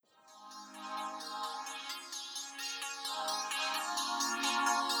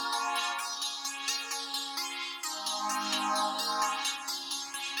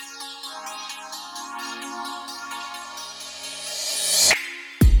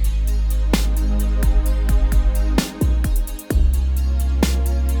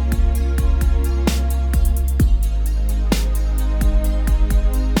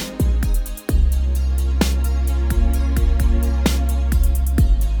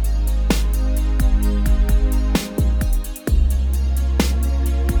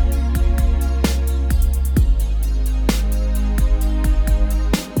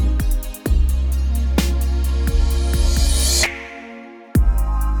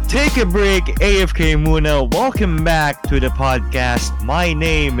Take a break, AFK muna. Welcome back to the podcast. My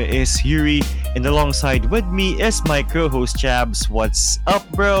name is Yuri, and alongside with me is my co-host Chabs. What's up,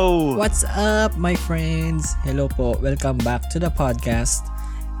 bro? What's up, my friends? Hello po. Welcome back to the podcast.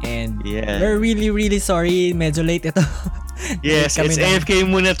 And we're really sorry. Medyo late ito. Yes, it's AFK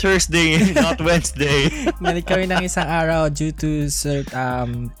muna Thursday, not Wednesday. Nalit kami ng isang araw due to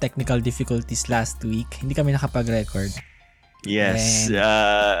technical difficulties last week. Hindi kami nakapag-record. Yes,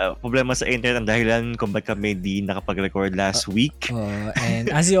 problema sa internet ang dahilan kung bakit kami di nakapag-record last week. And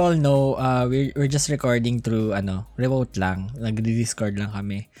as you all know, we're just recording through remote lang. Nag-Discord lang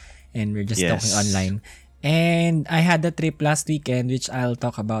kami. And we're just talking online. And I had a trip last weekend which I'll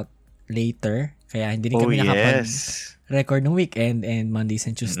talk about later. Kaya hindi rin kami nakapag-record ng weekend and Mondays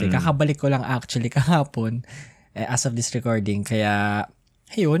and Tuesday. Kakabalik ko lang actually kahapon as of this recording. Kaya,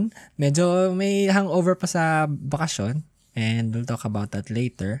 ayun, medyo may hangover pa sa bakasyon. And we'll talk about that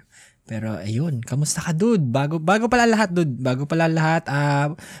later. Pero ayun, kamusta ka, dude? Bago pala lahat, dude.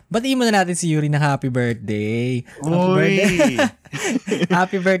 Batiin mo na natin si Yuri na happy birthday. Happy birthday.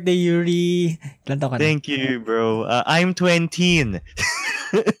 Happy birthday, Yuri. Ilan taon ka na? Thank you, bro. I'm 20. 20.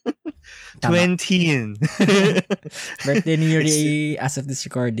 Birthday ni Yuri as of this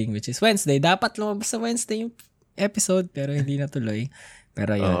recording, which is Wednesday. Dapat lumabas sa Wednesday yung episode, pero hindi natuloy.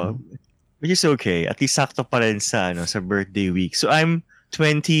 Pero yun. Which is okay. At least sakto pa rin sa birthday week. So I'm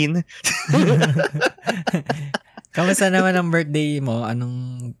 20. Kamusta naman ang birthday mo?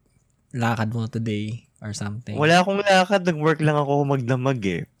 Anong lakad mo today or something? Wala akong lakad. Nag-work lang ako magdamag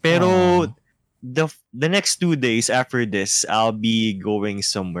eh. Pero the next 2 days after this, I'll be going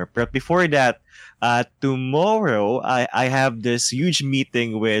somewhere. But before that, tomorrow, I have this huge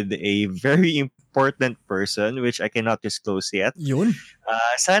meeting with a very important person which I cannot disclose yet. Yun.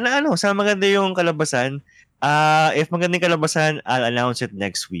 Sana maganda yung kalabasan. If maganda yung kalabasan, I'll announce it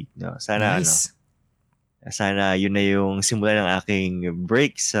next week. No? Sana nice. Sana yun na yung simula ng aking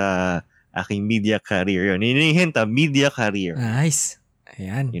break sa aking media career. Yun yung hint, media career. Nice.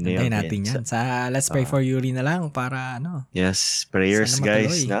 Ayan, hintayin natin yan. Let's pray for Yuri na lang para Yes, prayers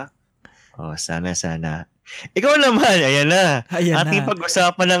guys. Na? Sana. Ikaw naman, ayan na. Ating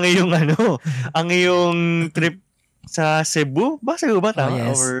pag-usapan na ngayong ang iyong trip sa Cebu. Cebu ba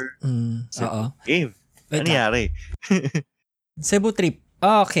tama? Yes. Or oo. Game. Ano nangyari? Cebu trip.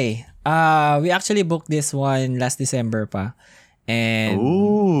 Okay. We actually booked this one last December pa. And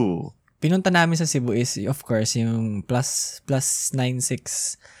pinunta namin sa Cebu is, of course, yung plus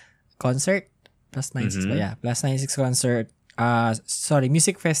 96 concert. Plus 96 ba? Yeah. Plus 96 concert.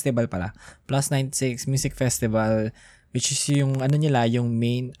 Music festival pala. Plus 96 Music Festival, which is yung yung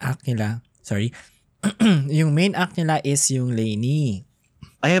main act nila. Sorry. Yung main act nila is yung Lainey.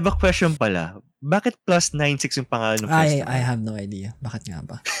 I have a question pala. Bakit plus 96 yung pangalan ng festival? I have no idea. Bakit nga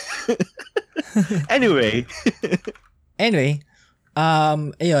ba? Anyway. Ayun.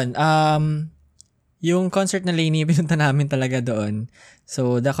 Yung concert na Lainey, pinunta namin talaga doon.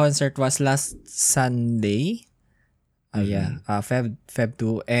 So, the concert was last Sunday. Feb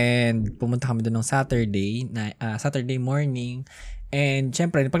 2. And pumunta kami doon ng Saturday morning. And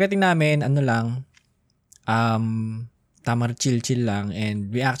syempre, pagdating namin, tamang chill lang.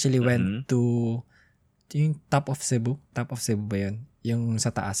 And we actually went to yung Top of Cebu. Top of Cebu ba yun? Yung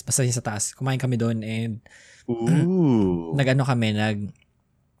sa taas. Basta yung sa taas. Kumain kami doon and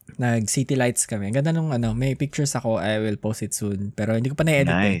nag city lights kami. Ang ganda nung may pictures ako. I will post it soon. Pero hindi ko pa na-edit.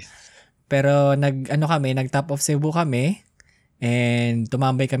 Nice. Pero nag Top of Cebu kami and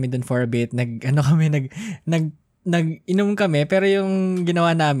tumambay kami dun for a bit. Nag-inom kami pero yung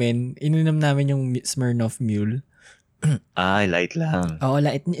ginawa namin, ininom namin yung Smirnoff Mule. Light lang. Oo,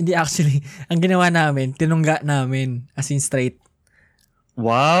 light. Hindi actually. Ang ginawa namin, tinungga namin as in straight.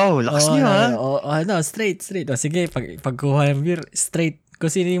 Wow, lakas niyo ha? Straight. O sige, pagkuha ng beer, straight.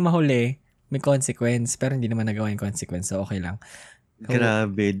 Kung sino yung mahuli, may consequence. Pero hindi naman nagawa yung consequence, so okay lang. So,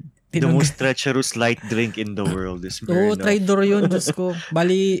 grabe. The most treacherous light drink in the world is Smirnoff. Traidor yun, Diyos ko.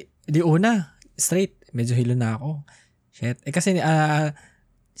 Bali, di una, straight. Medyo hilo na ako. Shit. Kasi,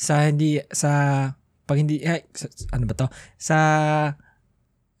 sa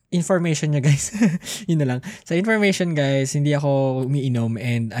information niya, guys. Yun na lang. Sa information, guys, hindi ako umiinom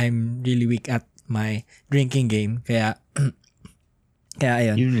and I'm really weak at my drinking game. Kaya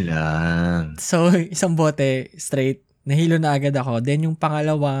ayun. Yun lang. So, isang bote, straight. Nahilo na agad ako. Then, yung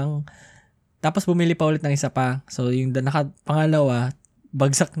pangalawang, tapos bumili pa ulit ng isa pa. So, yung pangalawa,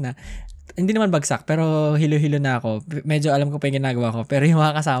 bagsak na. Hindi naman bagsak, pero hilo-hilo na ako. Medyo alam ko pa yung ginagawa ko. Pero yung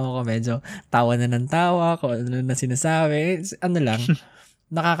mga kasama ko, medyo tawa na ng tawa, kung ano na sinasabi. Lang,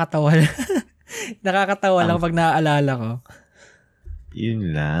 nakakatawa lang. Nakakatawa lang pag naaalala ko.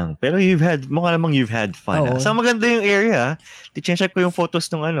 Yun lang. Pero mukha namang you've had fun. Oo. Sa maganda yung area. Check ko yung photos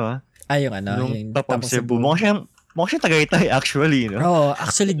nung Yung nung yung Top of tapos Cebu. Cebu. Mukha siyang Tagaytay actually, no? Oo,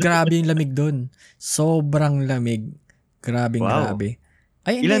 actually grabe yung lamig doon. Sobrang lamig. Wow. Grabe.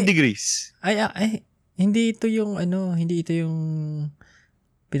 Ay, Ilang hindi. degrees? Hindi ito yung hindi ito yung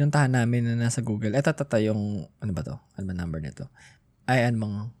pinuntahan namin na nasa Google. Ito yung, ano ba to? Ano ba number nito?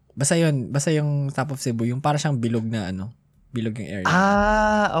 Basta yung Top of Cebu, yung para siyang bilog na bilog yung area.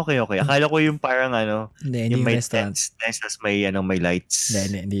 Okay. Akala ko yung parang Hindi yung yung may restaurant. tents tas may lights.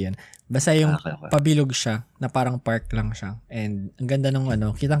 Hindi yun. Basta yung Okay. pabilog siya, na parang park lang siya. And ang ganda nung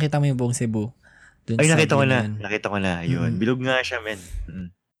kitang-kita mo yung buong Cebu. Dun Ay, sa nakita ko view na. yun. Nakita ko na. Yun. Bilog nga siya, men.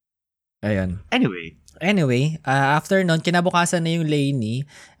 Ayun. Anyway, After nun, kinabukasan na yung Lainey.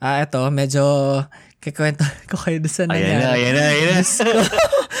 Ito, medyo kikwento ko kayo doon sa nangyari. Ayan na.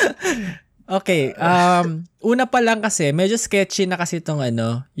 Okay, una pa lang kasi, medyo sketchy na kasi itong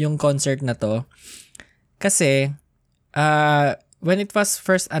yung concert na to. Kasi, when it was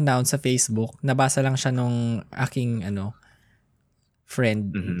first announced sa Facebook, nabasa lang siya nung aking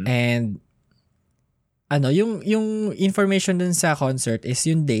friend. Mhm. And yung information dun sa concert is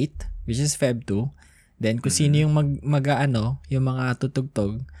yung date, which is Feb 2. Then kung sino yung yung mga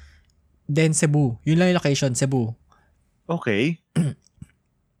tutugtog. Then Cebu. Yun lang yung location, Cebu. Okay.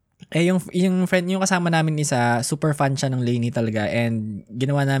 Yung friend, yung kasama namin isa, super fan siya ng Lainey talaga, and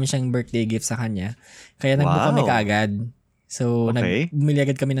ginawa namin siyang birthday gift sa kanya. Kaya nag-book kami kaagad. So, Okay. bumili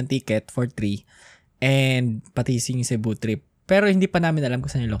agad kami ng ticket for 3 and pati yung Cebu trip. Pero hindi pa namin alam kung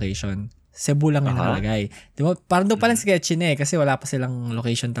saan yung location. Cebu lang yung nakalagay. Diba? Parang doon palang sketchy na kasi wala pa silang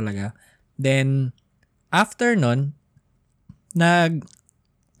location talaga. Then, after nun,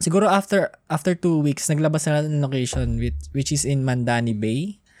 siguro after 2 weeks, naglabas na ng location which is in Mandani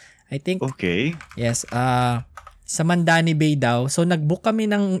Bay. I think. Okay. Yes. Sa Mandani Bay daw. So, nag-book kami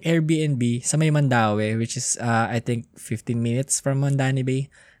ng Airbnb sa may Mandaue, which is, I think, 15 minutes from Mandani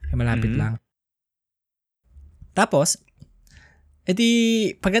Bay. Ay, malapit lang. Tapos,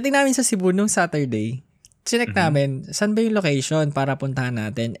 pagdating namin sa Cebu nung Saturday, chinek namin, saan ba yung location para puntahan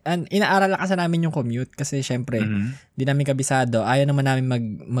natin? And inaaral kasi namin yung commute kasi syempre, di namin kabisado. Ayaw naman namin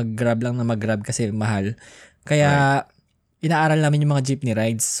mag-grab lang na mag-grab kasi mahal. Kaya, inaaral namin yung mga jeepney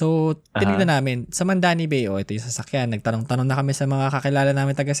rides. So, tinignan namin, sa Mandani Bay, ito yung sasakyan. Nagtanong-tanong na kami sa mga kakilala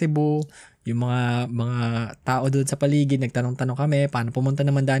namin taga Cebu, yung mga tao doon sa paligid, nagtanong-tanong kami, paano pumunta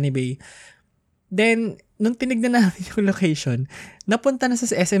ng Mandani Bay. Then, nung tinignan namin yung location, napunta na sa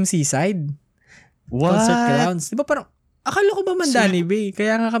SM Seaside. What? Concert grounds. Di ba parang, akala ko ba Mandani Bay?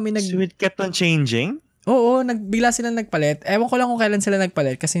 Kaya nga kami So it kept on changing? Oo, bigla silang nagpalit. Ewan ko lang kung kailan sila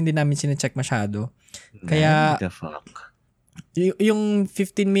nagpalit kasi hindi namin sinecheck masyado. Kaya, the fuck? Yung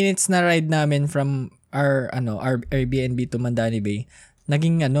 15 minutes na ride namin from our Airbnb to Mandani Bay,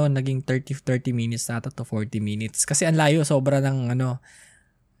 naging 30 minutes na to 40 minutes. Kasi ang layo, sobra ng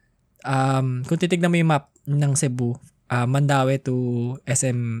kung titignan mo yung map ng Cebu, Mandaue to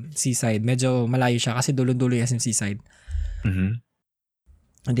SM Seaside, medyo malayo siya kasi dulo-dulo yung SM Seaside.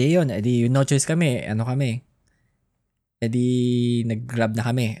 Hindi no choice kami, nag-grab na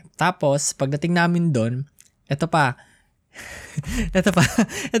kami. Tapos, pagdating namin doon, ito pa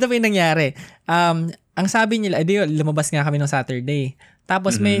yung nangyari. Ang sabi nila, lumabas nga kami ng Saturday.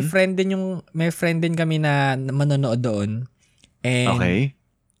 Tapos may friend din kami na manonood doon. And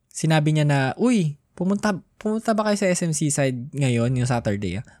sinabi niya na, uy, pumunta ba kayo sa SM Seaside ngayon, yung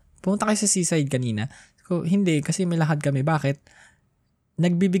Saturday? Pumunta kayo sa Seaside kanina? So, hindi, kasi may lakad kami. Bakit?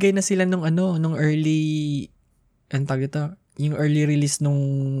 Nagbibigay na sila nung early, yung early release nung,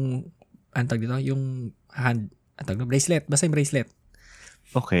 yung bracelet. Basta yung bracelet.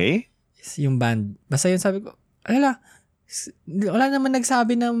 Okay. Yung band. Basta yun, sabi ko, wala naman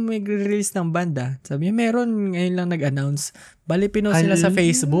nagsabi na may release ng band Sabi niya, meron, ngayon lang nag-announce. Bali, pinost sila sa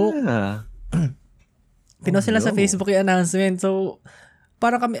Facebook. Pinost sila sa Facebook yung announcement. So,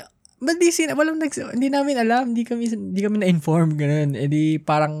 parang kami, hindi namin alam, hindi kami na-inform, ganun.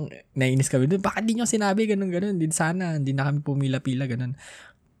 Parang nainis kami doon. Bakit di nyo sinabi, ganun. Hindi na kami pumila-pila, ganun.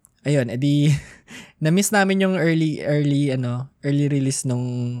 Ayun, na-miss namin yung early release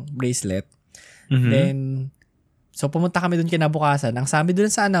nung bracelet. Then, so pumunta kami doon kinabukasan. Ang sabi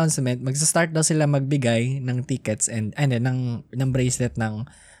doon sa announcement, magsa-start daw sila magbigay ng tickets and ng bracelet ng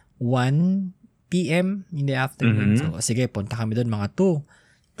 1 p.m. in the afternoon. So, sige, punta kami doon mga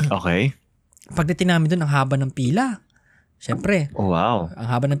 2. Okay. Pagdating namin doon, ang haba ng pila. Syempre. Oh, wow. Ang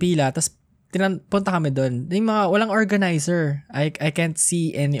haba ng pila. Tapos, punta kami doon. Yung mga walang organizer. I can't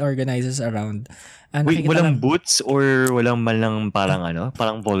see any organizers around. Wait, walang booths or walang malang parang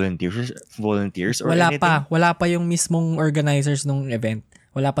parang volunteers or wala anything? Wala pa yung mismong organizers ng event.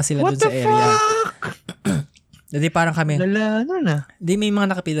 Wala pa sila What doon sa the area. fuck? Di parang kami. Lala na. Di may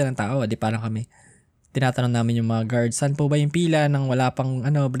mga nakapila ng tao. Di parang kami. Tinatanong namin yung mga guards, saan po ba yung pila ng wala pang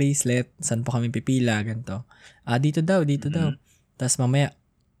bracelet? Saan po kami pipila? Ganito. Dito daw. Tapos mamaya,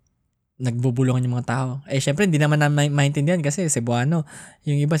 nagbubulungan yung mga tao. Syempre, hindi naman namin maintindihan kasi Cebuano.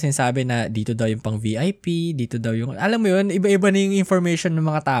 Yung iba sinasabi na dito daw yung pang VIP, dito daw yung... Alam mo yun, iba-iba na yung information ng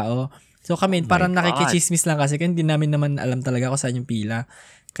mga tao. So kami, parang nakikichismis lang kasi hindi namin naman alam talaga kung saan yung pila.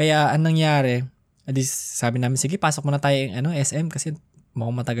 Kaya, anong nangyari, sabi namin, sige, pasok muna tayo yung SM kasi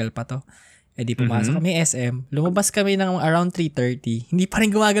mukhang matagal pa to. Di pumasok kami SM. Lumabas kami ng around 3:30. Hindi pa rin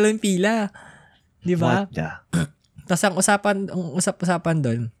gumagalaw yung pila. Di ba? Tapos ang usap-usapan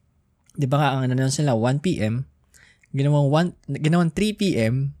doon, di ba nga, ang sila 1 p.m., ginawang 3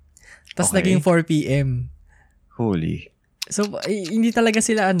 p.m., tapos naging 4 p.m. Holy. So, hindi talaga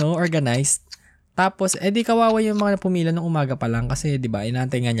sila organized. Tapos, di kawawa yung mga pumila ng umaga pa lang kasi, di ba,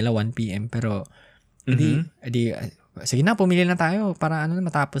 inaantay nga nila 1 p.m. Pero, sige na, pumili na tayo para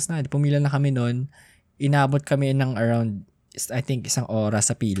matapos na. Pumila na kami noon. Inabot kami ng around, I think, 1 oras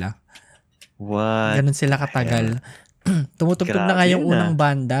sa pila. What? Ganun sila katagal. Tumutugtog na nga yung unang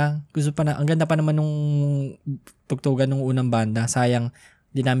banda. Ang ganda pa naman nung tugtugan ng unang banda. Sayang,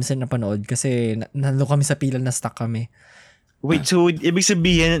 di namin sila napanood kasi nandun kami sa pila na stuck kami. Wait, so ibig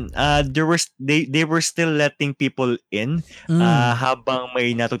sabihin, they were still letting people in habang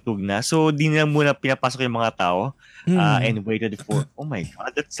may natutug na. So di nila muna pinapasok yung mga tao and waited for, oh my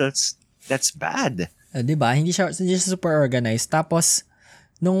God, that's bad. Diba? Hindi siya super organized. Tapos,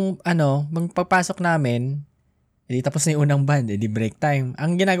 nung magpapasok namin, tapos na yung unang band, di break time.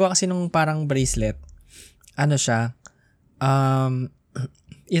 Ang ginagawa kasi nung parang bracelet, siya,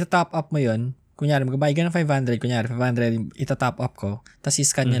 ita-top up mo yun. Kunyari, magbabayad ka ng 500, kunyari, 500, ita-top up ko, tapos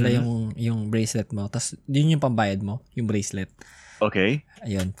i-scan nila yung bracelet mo, tapos yun yung pambayad mo, yung bracelet. Okay.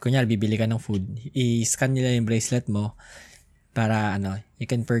 Ayun. Kunyari, bibili ka ng food, i-scan nila yung bracelet mo para, you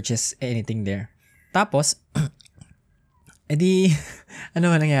can purchase anything there. Tapos, ano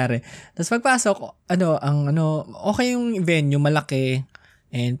ba nangyari? Tapos pagpasok, okay yung venue, malaki,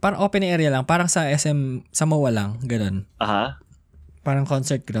 and parang open area lang, parang sa SM, sa MOA lang, ganun. Parang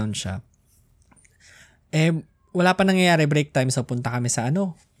concert ground siya. Wala pa nangyayari break time, so punta kami sa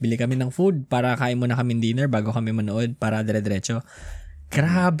bili kami ng food para kain muna kami dinner bago kami manood para dire-diretso.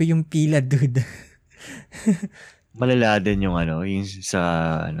 Grabe yung pila, dude. Malala din yung yung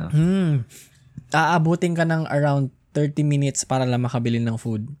sa Aabutin ka ng around 30 minutes para lang makabili ng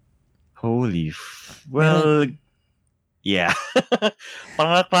food. Holy well, yeah.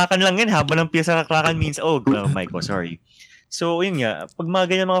 Pangaklakan lang yan. Habang ng pila sa kaklakan means, Mike, sorry. So, yun nga. Pag mga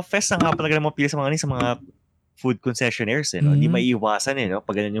ganyan mga fest, ang hapon talaga mga pila sa mga food concessionaires, Hindi maiiwasan,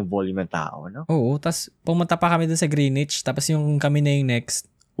 Pag ganyan yung volume ng tao, no? Oo. Tapos, pumunta pa kami dun sa Greenwich. Tapos yung kami na yung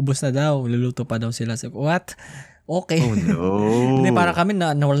next, ubos na daw. Luluto pa daw sila. So, what? Okay. Oh, no. Hindi, para kami,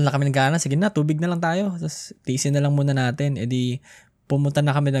 nawalan na kami ng gana. Sige na, tubig na lang tayo. Tapos, tiisin na lang muna natin. Pumunta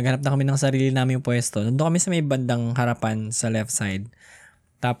na kami, naghanap na kami ng sarili namin yung pwesto. Nandun kami sa may bandang harapan sa left side.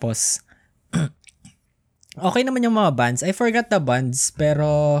 Tapos, okay naman yung mga bands. I forgot the bands,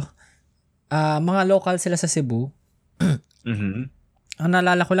 pero mga local sila sa Cebu. Ang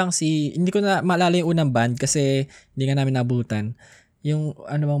naalala ko lang hindi ko na maalala yung unang band kasi hindi nga namin nabutan. Yung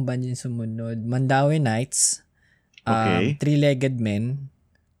bang band yung sumunod? Mandaue Nights. Okay. Three-Legged Men.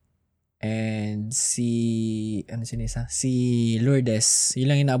 And si Lourdes. Yun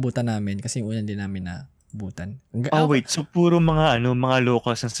lang yung naabutan namin kasi yung unang din namin naabutan. Wait. So, puro mga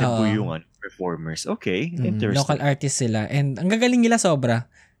locals ng Cebu yung performers. Okay. Interesting. Local artists sila. And ang gagaling nila sobra.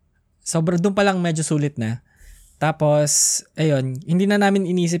 Sobra doon pa lang medyo sulit na. Tapos, ayun, hindi na namin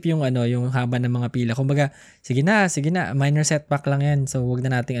inisip yung yung haba ng mga pila. Kumbaga, sige na, minor setback lang yan. So, wag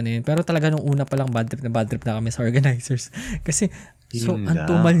na nating yun. Pero talaga nung una pa lang bad trip na kami sa organizers. Kasi, ang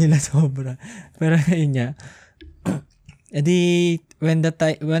tumal nila sobra. Pero ayun nga. When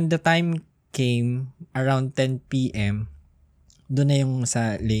the time came, around 10 p.m., doon na yung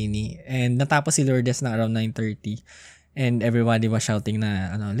sa Lainey. And natapos si Lourdes na around 9:30. And everybody was shouting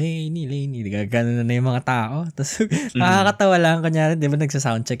na, Lainey. Gano'n na yung mga tao. Tapos, nakakatawa lang. Kanyari, di ba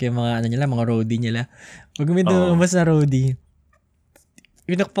nagsa-soundcheck yung mga, mga roadie nila. Pag may dumabas na roadie,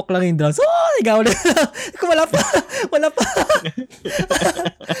 pinakpok lang yung drums. Ikaw na. Wala pa.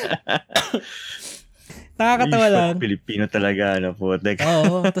 Nakakatawa lang. Pilipino talaga, po.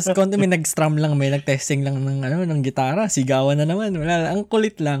 Oo. Tapos konti may nag-strum lang, may nag-testing lang ng gitara. Sigawan na naman. Wala lang. Ang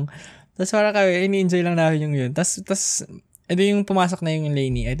kulit lang. Tapos parang kami, ini-enjoy lang namin yung yun. Tapos, ito yung pumasok na yung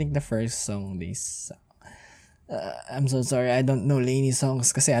Lainey. I think the first song this. I'm so sorry, I don't know Lainey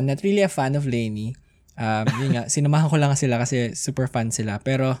songs kasi I'm not really a fan of Lainey. Yun nga, sinamahan ko lang sila kasi super fan sila.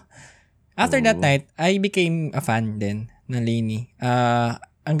 Pero, after that night, I became a fan din ng Lainey.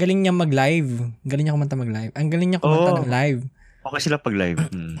 Ang galing niya mag-live. Galing niya kumanta mag-live. Ang galing niya kumanta ng live. Okay sila pag live.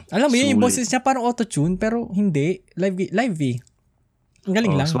 Alam mo yun, yung boses niya parang auto-tune, pero hindi. Live eh. Ang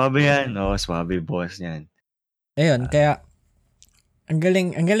galing lang. Swabe yan. Swabe boss yan. Ayun, kaya, ang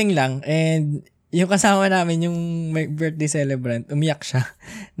galing lang. And, yung kasama namin, yung may birthday celebrant, umiyak siya.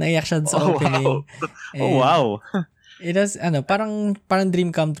 Naiyak siya sa opening. Wow. Wow. It was, parang dream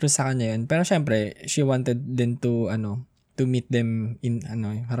come true sa kanya yun. Pero syempre, she wanted din to meet them in,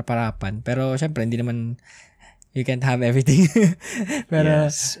 harap-harapan. Pero syempre, hindi naman, you can't have everything. Pero,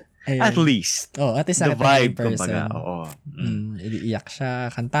 yes. Ayun. At least. At least the vibe, person. kumbaga. Oo. Iiyak siya.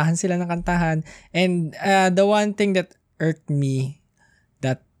 Kantahan sila ng kantahan. And, the one thing that irked me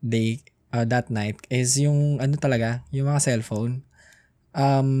that day, that night is yung talaga, yung mga cellphone.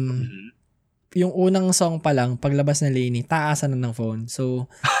 Yung unang song pa lang, paglabas ng Lainey, taasan na ng phone.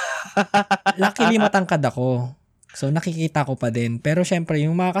 So, luckily matangkad ako. So, nakikita ko pa din. Pero syempre,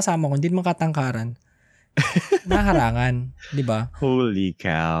 yung mga kasama ko, hindi makatangkaran. Nakaharangan. Di ba? Holy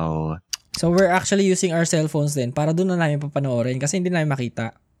cow. So, we're actually using our cellphones din para doon na namin papanoorin kasi hindi namin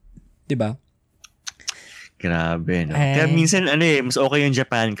makita. Di ba? Grabe, no? Kaya minsan, mas okay yung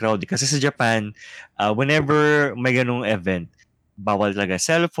Japan crowd. Kasi sa Japan, whenever may ganung event, bawal talaga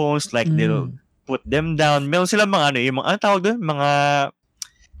cellphones, like they'll put them down. Meron sila mga, yung mga, tawag doon? Mga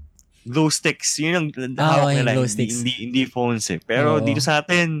glow sticks. Yun ang hawak nila. Hindi phones eh. Pero dito sa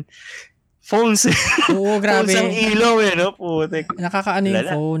atin, phones eh. Oo, grabe. Phones ang ilaw eh, no? Putik. Nakakaano yung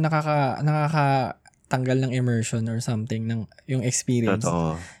phone, nakakatanggal ng immersion or something, ng yung experience.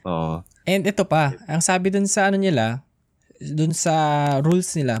 Totoo. Oo. And ito pa, ang sabi dun sa nila, dun sa rules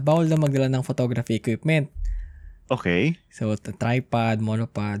nila, bawal na magdala ng photography equipment. Okay. So, tripod,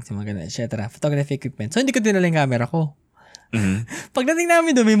 monopod, etc. Photography equipment. So, hindi ko dinala yung camera ko. Pagdating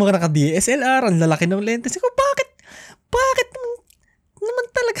namin doon, may mga naka-DSLR, ang lalaki ng lentes. Ko, bakit naman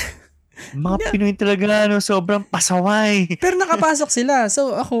talaga? Mga Pinoy talaga, sobrang pasaway. Pero nakapasok sila.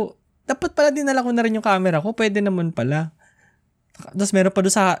 So, ako, dapat pala dinala ko na rin yung camera ko. Pwede naman pala. Tapos meron pa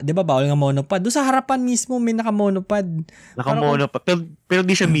doon sa, di ba, bawal nga monopod. Doon sa harapan mismo, may naka-monopod. Naka-monopod. Pero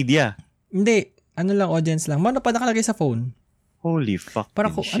di siya media. Hindi. Lang, audience lang. Monopod nakalagay sa phone. Holy fucking para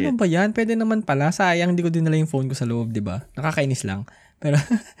ko, shit. Ano ba yan? Pwede naman pala. Sayang, di ko dinala yung phone ko sa loob, di ba? Nakakainis lang. Pero,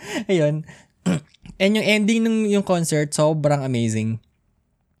 ayun. And yung ending ng yung concert, sobrang amazing.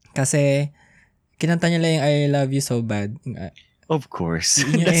 Kasi, kinanta niya lang yung I Love You So Bad. Of course.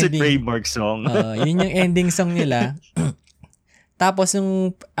 That's ending, a trademark song. Yun yung ending song nila. Tapos,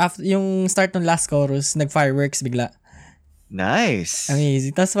 yung start ng last chorus, nag-fireworks bigla. Nice.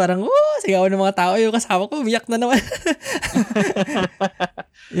 Amazing. Tapos parang, sigaw ng mga tao. Yung kasama ko, umiyak na naman.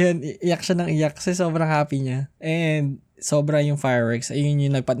 Yun, iyak siya ng iyak kasi sobrang happy niya. And, sobra yung fireworks. Ayun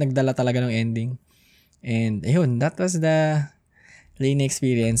yung nagdala talaga ng ending. And, ayun, that was the Lainey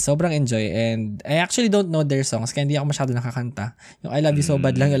experience. Sobrang enjoy. And, I actually don't know their songs kaya hindi ako masyado nakakanta. Yung I Love You So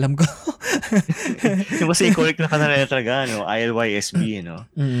Bad lang alam ko. Yung kasi correct na kanala talaga, ILYSB,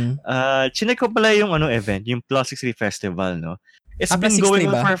 chinek ko pala yung event, yung Plus 63 Festival, It's been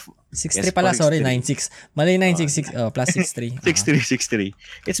going on for 63 pala, sorry, 96. Mali 966, plus 63. 63.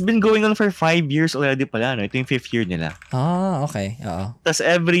 It's been going on for 5 years already pala, Ito yung 5th year nila. Okay. Oo. Tapos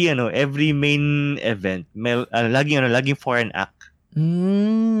every main event, may laging foreign act.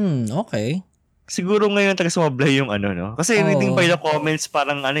 Okay. Siguro ngayon taga-sumablay yung Kasi reading by the comments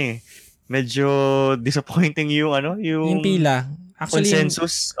parang medyo disappointing yung pila. Actually,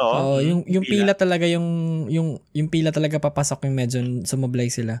 consensus. Yung pila talaga yung pila talaga papasok yung medyo sumablay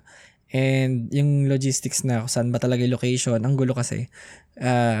sila. And yung logistics na saan ba talaga yung location, ang gulo kasi.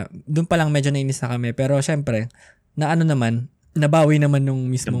 Doon pa lang medyo nainis na kami. Pero syempre, nabawi naman nung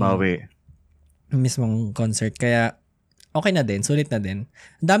mismong concert. Kaya okay na din, sulit na din.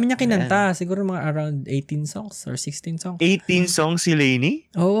 Ang dami niya kinanta, siguro mga around 18 songs or 16 songs. 18 songs si Lainey?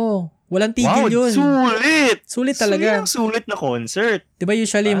 Oo. Walang tigil yun. Sulit! Sulit talaga. Sulit na concert. Diba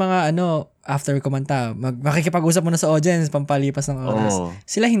usually mga after kumanta, makikipag-usap mo na sa audience, pampalipas ng oras.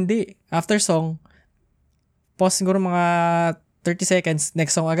 Sila hindi. After song, pause siguro mga 30 seconds,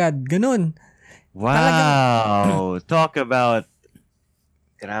 next song agad. Ganun. Wow! Talagang, talk about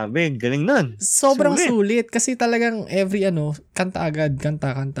grabe, galing nun. Sobrang sulit. Kasi talagang every kanta agad,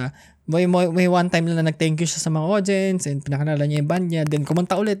 kanta. May one time lang na nag-thank you siya sa mga audience and pinakanala niya yung band niya. Then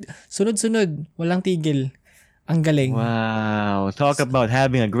kumanta ulit. Sunod-sunod. Walang tigil. Ang galing. Wow. Talk about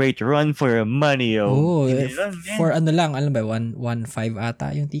having a great run for your money, Oh, Inilan, man. for ano lang, alam ba, 1.5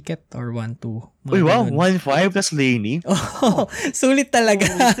 ata yung ticket or 1.2. Uy, wow. 1.5 plus Laney. Oh, sulit talaga.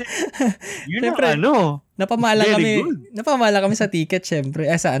 Yun Syempre, ang ano. napamala Very kami. good. Napamala kami sa ticket,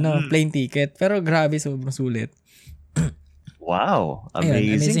 syempre. Sa plain ticket. Pero grabe, sobrang sulit. Wow. Ayun,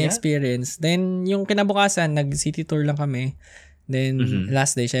 amazing Amazing. experience. Then, yung kinabukasan, nag-city tour lang kami. Then,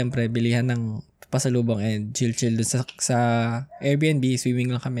 last day, syempre, bilihan ng pasalubong and chill-chill dun sa Airbnb, swimming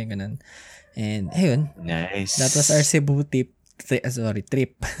lang kami, ganun. And, ayun, Nice. that was our Cebu trip.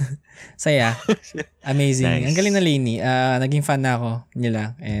 Saya. Amazing. Nice. Ang galing na Lainey. Naging fan na ako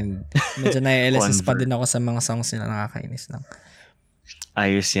nila. And medyo na-LSS pa din ako sa mga songs nila. Nakakainis lang.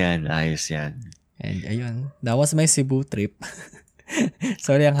 Ayos yan. And ayun. That was my Cebu trip.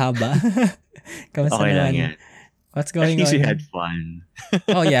 Sorry ang haba. Kamusta Okay lang naman? yan. What's At going least on? you had fun.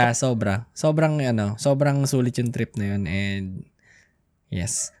 Oh yeah, sobra. Sobrang sulit yung trip na yun. And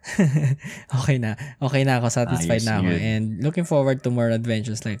yes. Okay na ako. Satisfied Ayos na ako. yun. And looking forward to more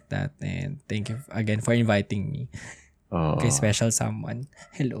adventures like that. And thank you again for inviting me. Oh. Kay special someone.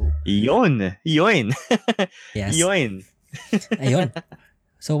 Hello. Yun. Yes. Yun. Ayun.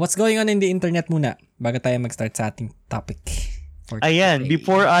 So what's going on in the internet muna bago tayo mag-start sa ating topic for Ayan, today.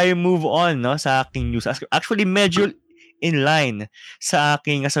 before I move on sa aking news. Actually, medyo in line sa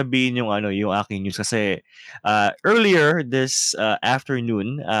aking sabihin yung aking news kasi earlier this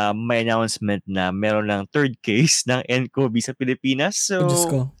afternoon may announcement na meron ng third case ng nCoV sa Pilipinas. So Diyos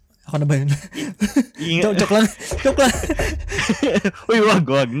ko. Ako na ba yun? Ingat. Joke lang. Uy, wag.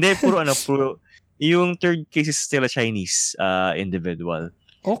 Hindi, puro yung third case is still a Chinese individual.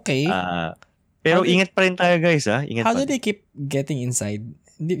 Okay. Pero How did- ingat pa rin tayo, guys, ha? Ingat How pa do they keep getting inside?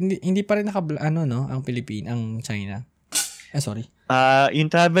 Hindi pa rin ang China. Sorry.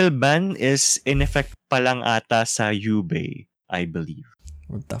 Yung travel ban is in effect pa lang ata sa Hubei, I believe.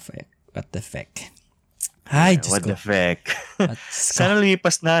 What the fuck? Hi, What the fuck? Sana Sana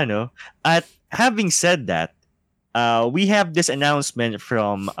lumipas na, no? At having said that, we have this announcement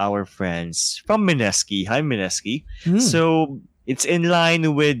from our friends from Mineski. Hi, Mineski. So, it's in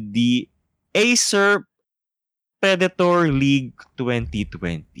line with the Acer Predator League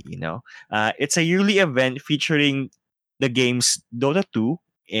 2020, it's a yearly event featuring the games Dota 2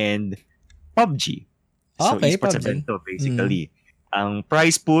 and PUBG. So, Okay, esports PUBG. event to, basically. Ang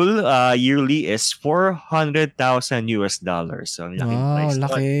prize pool yearly is $400,000 US. So, ang laking prize. nun.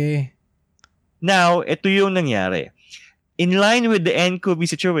 laki. Now, ito yung nangyari. In line with the nCoV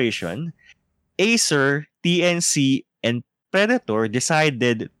situation, Acer, TNC, and Predator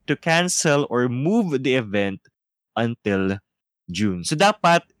decided to cancel or move the event until June. So,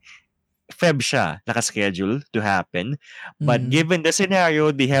 dapat Feb siya nakaschedule to happen. But given the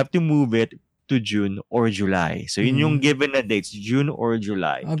scenario, they have to move it to June or July. So, yun yung given na dates, June or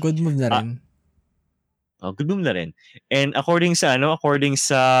July. Good move na rin. Good move na rin. And according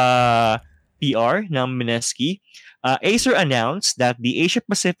sa PR ng Mineski, Acer announced that the Asia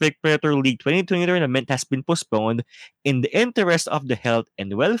Pacific Predator League 2020 tournament has been postponed in the interest of the health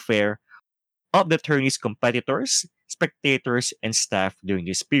and welfare of the tourney's competitors, spectators, and staff during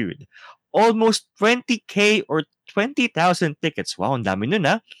this period. Almost 20K or 20,000 tickets, wow, ang dami nun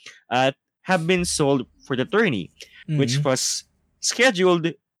have been sold for the tourney, which was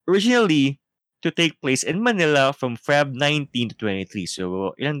scheduled originally to take place in Manila from Feb 19 to 23.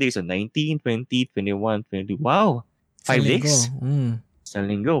 So, ilang days? 19, 20, 21, 22. Wow! 5 days? Isang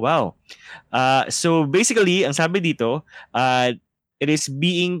linggo, wow. So, basically, ang sabi dito, it is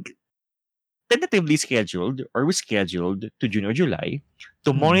being tentatively scheduled or rescheduled to June or July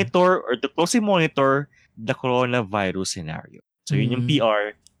to monitor or to closely monitor the coronavirus scenario. So, yun yung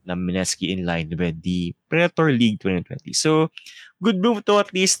PR na Mineski in line with the Predator League 2020. So, good move to,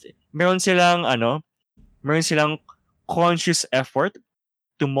 at least meron silang conscious effort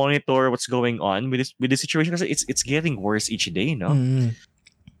to monitor what's going on with the situation kasi it's getting worse each day, no?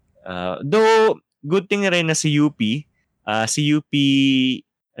 Though good thing rin na si UP,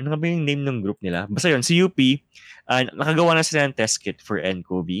 ano nga ba yung name ng group nila? Basta yun, si UP, nakagawa na sila ng test kit for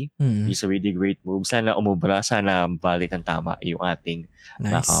nCoV. It's a really great move. Sana umubra, sana balik ng tama yung ating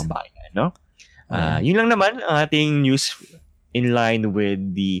mga kabayan, no? Yun lang naman ang ating news in line with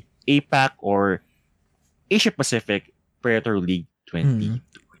the APAC or Asia Pacific Predator League 20.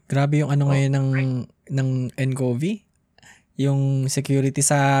 Grabe yung ngayon ng nCoV. Yung security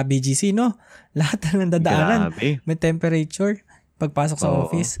sa BGC, no? Lahat na dadaanan. Grabe. May temperature pagpasok sa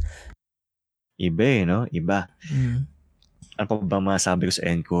office. Iba, no? Iba. ano pa ba masabi ko sa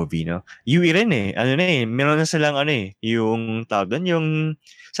NCOV, no? UE rin eh. Ano na eh, meron na silang ano eh, yung tawag doon, yung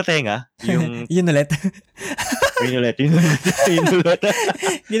sa tenga, yung Yun ulit. yun ulit, yun ulit, yun ulit.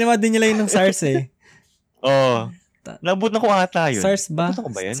 Ginawa din nila yun ng SARS eh. Oh, nabut na ko ata yun. SARS ba? Nabut na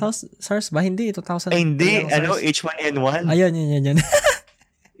ko ba yun? SARS ba? Hindi, 2000. Ay, hindi. ang Ano, SARS. H1N1. Ayun, yun.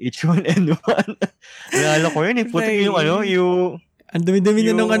 H1N1. Nalala ko yun eh. Puti yung ano, yung... Ang dumi-dumi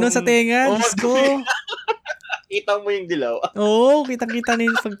na nung ano sa tenga. Oh, Diyos ko. Kita mo yung dilaw. Oo, kitang-kita na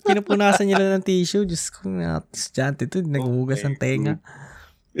yun pag pinupunasan nila ng tissue. Diyos ko, estudyante ito, naghuhugas ng tenga.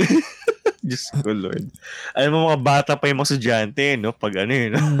 Diyos ko, Lord. Alam mo, mga bata pa yung mga estudyante, no? Pag ano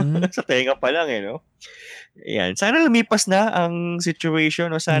yun, no? Sa tenga pa lang, no? Ayan. Sana lumipas na ang situation,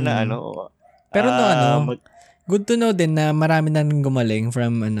 no? Sana, ano... Pero good to know din na marami na rin gumaling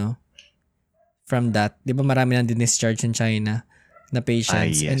from that. Di ba marami na din discharge in China na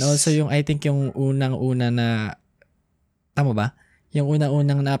patients. Yes. And also yung, I think yung unang-una na, tama ba? Yung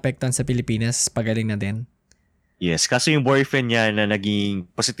unang-unang na-apektuhan sa Pilipinas, pagaling na din. Yes, kasi yung boyfriend niya na naging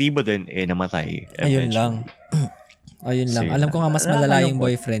positibo din, namatay. Ayun lang. Ayun lang. Alam ko nga mas malala yung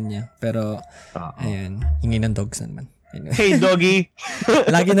boyfriend niya. Pero, ayun. Ingay ng dogs naman. Anyway. Hey, doggy!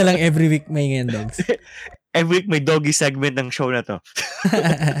 Lagi na lang every week may ingay ng dogs. Every week may doggy segment ng show na to.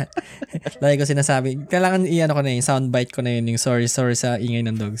 Lagi ko sinasabi, kailangan ko na yun, soundbite ko na yun, yung sorry sa ingay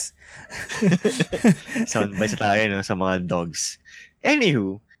ng dogs. Soundbite sa tayo, no, sa mga dogs.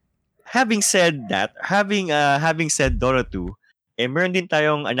 Anywho, having said said Dota 2, meron din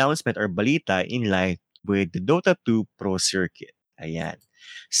tayong announcement or balita in line with the Dota 2 Pro Circuit. Ayan.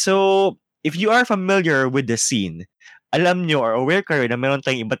 So, if you are familiar with the scene, alam nyo or aware kayo na meron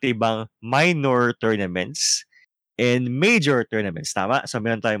tayong iba't ibang minor tournaments and major tournaments. Tama? So,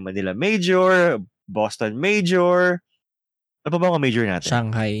 meron tayong Manila Major, Boston Major, ano pa ba ang major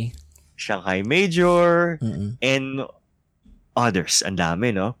natin? Shanghai Major, and others. Ang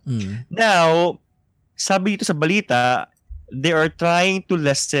dami, no? Now, sabi dito sa balita, they are trying to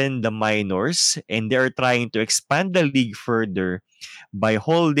lessen the minors and they are trying to expand the league further by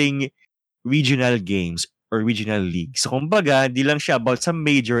holding regional games or regional leagues. So, kumbaga, di lang siya about sa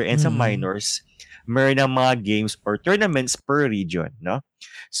major and sa minors. Meron ng mga games or tournaments per region, no?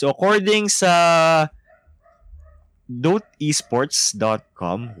 So, according sa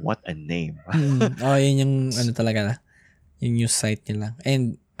dotesports.com, what a name. Yun yung talaga, yung news site nila.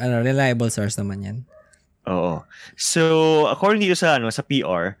 And, reliable source naman yan. Oo. So, according dito sa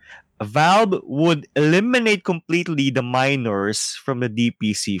PR, Valve would eliminate completely the minors from the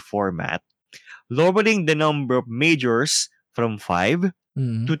DPC format, lowering the number of majors from 5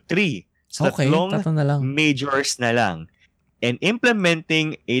 to 3. So, tatlong na lang. majors na lang. And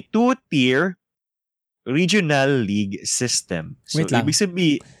implementing a 2-tier regional league system. So, Wait lang. ibig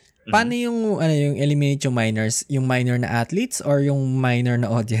sabihin, paano yung eliminate yung minors? Yung minor na athletes or yung minor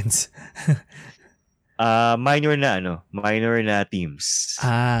na audience? Minor na teams.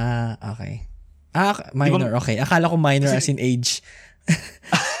 Okay. Minor, okay. Akala ko minor as in age.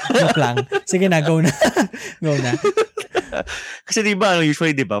 Joke lang. Sige na, go na. Go na. Kasi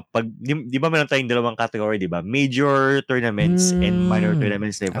usually pag di ba meron tayong dalawang category, di ba? Major tournaments and minor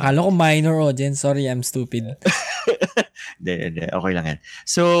tournaments, di ba? Akala ko minor audience. Sorry, I'm stupid. Hindi. Okay lang yan.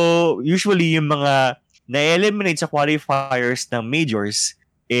 So, usually yung mga na-eliminate sa qualifiers ng majors,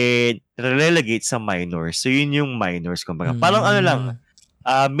 relegate sa minors. So, yun yung minors. Kumbaga. Parang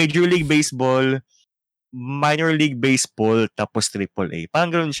Major League Baseball, Minor League Baseball, tapos AAA.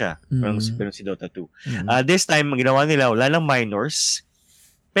 Parang ganoon siya. Parang si Dota 2. This time, ginawa nila, wala lang minors,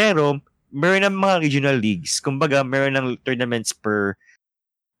 pero meron ng mga regional leagues. Kumbaga, meron ng tournaments per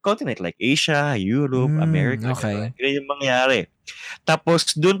continent like Asia, Europe, America. Okay. Ganyan yung mangyayari.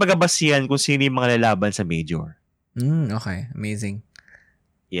 Tapos, doon pagabasihan kung sino yung mga lalaban sa major. Okay. Amazing.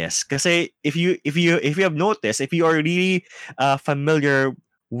 Yes, kasi if you have noticed, if you are really familiar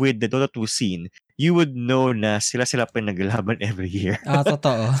with the Dota 2 scene, you would know na sila pa naglalaban every year.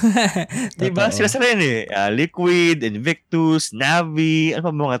 Totoo. Diba? Sila yun eh. Liquid, Invictus, Navi, ano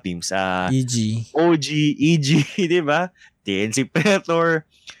pa mga teams? EG. OG, EG, diba? TNC Predator.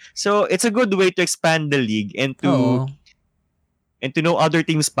 So, it's a good way to expand the league and to know other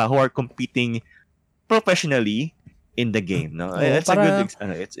teams pa who are competing professionally in the game, no? It's a good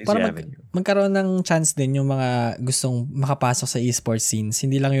avenue. Magkaroon ng chance din yung mga gustong makapasok sa esports scenes.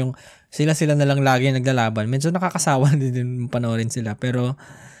 Hindi lang yung sila na lang lagi naglalaban. Medyo nakakasawa din panoorin sila. Pero,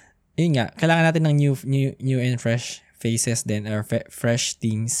 yun nga, kailangan natin ng new and fresh faces din or fresh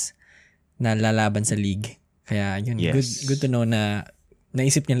teams na lalaban sa league. Kaya, yun, good to know na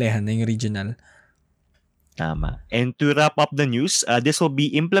naisip niya Lehan na yung regional. Tama. And to wrap up the news, this will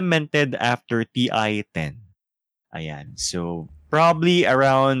be implemented after TI-10. Ayan. So, probably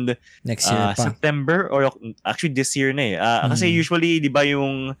around Next year pa. September or actually this year na eh. Kasi usually, di ba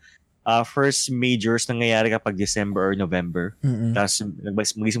yung first majors nangyayari kapag December or November. Tapos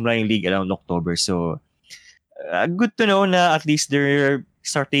magsimula yung league around October. So, good to know na at least they're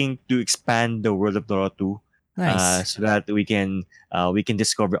starting to expand the world of Dota 2. Nice. So that we can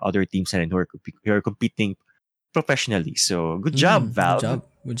discover other teams who are competing professionally. So, good job, Valve.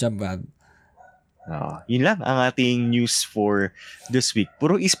 Good job, Valve. Yun lang ang ating news for this week.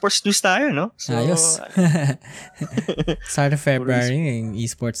 Puro esports news tayo, no? So, ayos. Start of February yung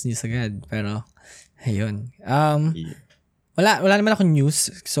esports news agad. Pero, ayun. Wala naman akong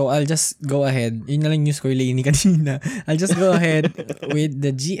news. So, I'll just go ahead. Yun na lang news ko yung kanina. I'll just go ahead with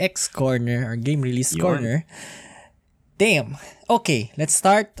the GX Corner or Game Release Corner. Damn. Okay, let's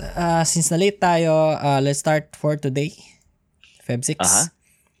start. Since na-late tayo, let's start for today. Feb 6.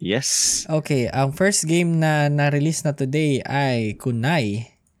 Yes. Okay, ang first game na na-release na today ay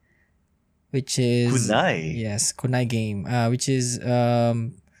Kunai. Which is... Kunai? Yes, Kunai game. Which is...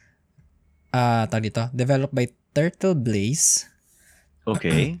 tawag dito, developed by Turtle Blaze.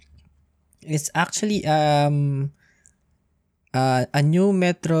 Okay. It's actually a new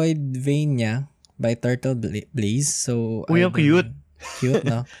Metroidvania by Turtle Blaze. So, ang cute. Cute,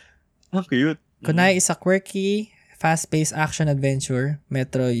 no? Ang cute. Kunai is a quirky, fast-paced action-adventure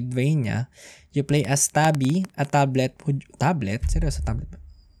Metroidvania. You play as Tabby, a tablet? Seryoso, tablet ba?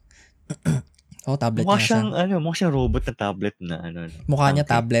 Tablet mukha siya. Mukha siyang robot na tablet na Mukha niya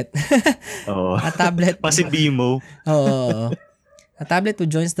tablet. Oo. A tablet. Pasin Bimo. Oo. A tablet who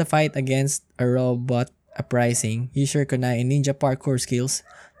joins the fight against a robot uprising. Use your kunai and ninja parkour skills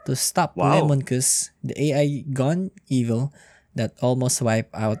to stop Lemonkus, the AI gone evil that almost wipe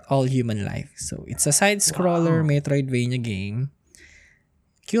out all human life. So, it's a side-scroller Metroidvania game.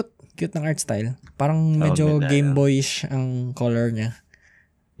 Cute. Cute ng art style. Parang medyo Game Boyish ang color niya.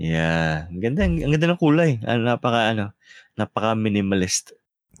 Yeah. Ang ganda ng kulay. Napaka minimalist.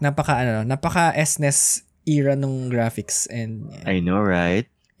 Napaka SNES era nung graphics and I know, right?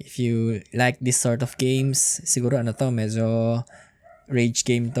 If you like this sort of games, siguro medyo rage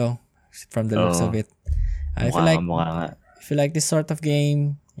game to from the looks of it. If you like this sort of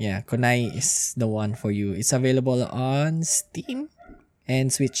game, yeah, Kunai is the one for you. It's available on Steam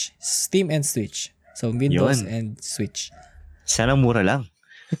and Switch. So Windows and Switch. Sana mura lang.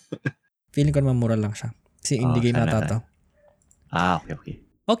 Feeling ko naman mura lang siya. Kasi indie game ata to. Okay.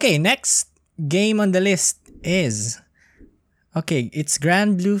 Okay, next game on the list is... Okay, it's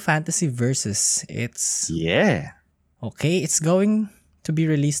Grand Blue Fantasy Versus. Okay, it's going to be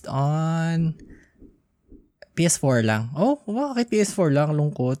released on PS4 lang. Oh, bakit PS4 lang?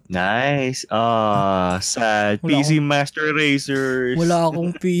 Lungkot. Nice. Sad. PC Master Racers. Wala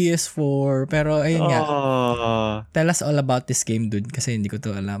akong PS4. Pero ayun nga. Tell us all about this game, dude. Kasi hindi ko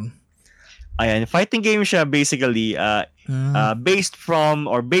to alam. Ayan, fighting game siya basically based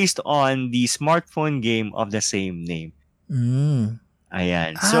on the smartphone game of the same name.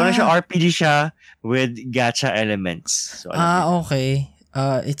 Ayan. So, siya RPG siya with gacha elements. So, okay.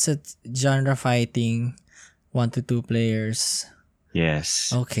 It's a genre fighting 1 to 2 players.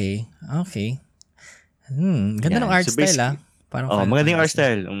 Yes. Okay. Ganda ng art style, Parang magandang art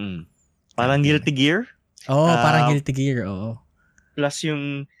style. Parang Guilty Gear. Parang Guilty Gear, Plus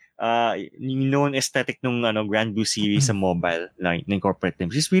yung known aesthetic nung Grand Blue series sa mobile na incorporate them.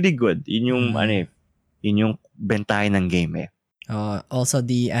 Which is really good. Yun yung yun yung bentahe ng game eh. Also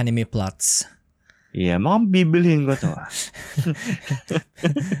the anime plots. Yeah, mukhang bibilhin ko to.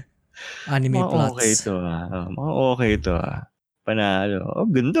 Anime plots. Okay to. Okay to. Panalo.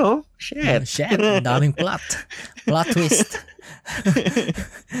 Ganda. Shit. Daming plot. Plot twist.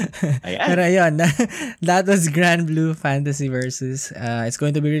 Ayan. Pero ayun, that was Grand Blue Fantasy Versus. It's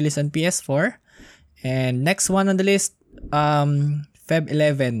going to be released on PS4. And next one on the list, Feb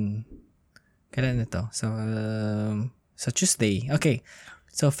 11. Kailan na to? So Tuesday. Okay.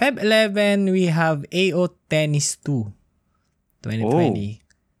 So Feb 11, we have AO Tennis 2 2020.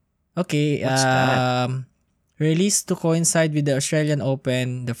 Okay. What's that? Released to coincide with the Australian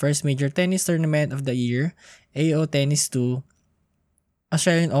Open, the first major tennis tournament of the year. AO Tennis 2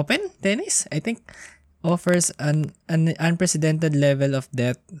 Australian Open tennis, I think, offers an unprecedented level of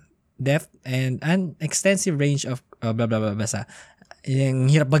depth and an extensive range of blah blah blah basta. Yung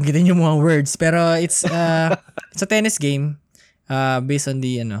hirap banggitin yung mga words, pero it's a tennis game based on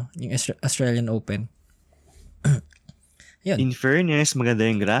the yung Australian Open. Yun. In fairness, maganda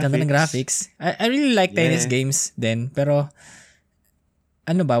yung graphics. Ganda ng graphics. I really like tennis games din, pero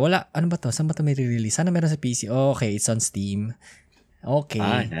ano ba to? Saan ba to may release? Sana meron sa PC. Okay, it's on Steam. Okay.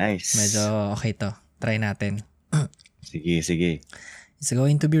 Nice. Medyo okay to. Try natin. Sige. It's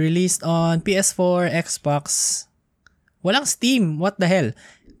going to be released on PS4, Xbox. Walang Steam. What the hell?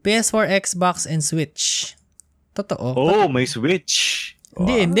 PS4, Xbox, and Switch. Totoo. Oh, may Switch.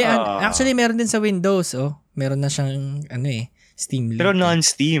 Hindi. Wow. Actually, meron din sa Windows. Meron na siyang, Steam link. Pero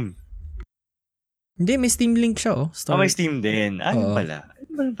non-Steam. Hindi, may Steam link siya, Story. May Steam din. Ayun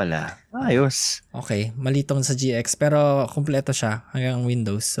pala. Ayos. Okay, malitong sa GX. Pero, kumpleto siya hanggang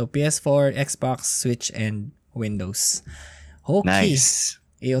Windows. So, PS4, Xbox, Switch, and Windows. Okay. Nice.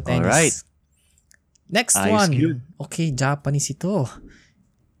 AO Tennis. Alright. Next Ayos, one. cute. Okay, Japanese ito.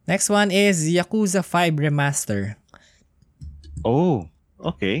 Next one is Yakuza 5 Remaster. Oh,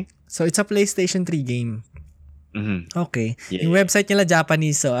 okay. So, it's a PlayStation 3 game. Mhm. Okay. Yeah. Yung website nila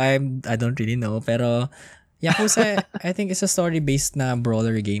Japanese, so I don't really know. Pero, Yakuza, I think it's a story-based na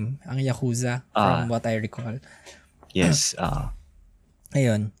brawler game. Ang Yakuza, from what I recall. Yes.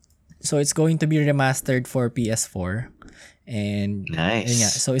 Ayun. So, it's going to be remastered for PS4. And, Nice. Yun nga.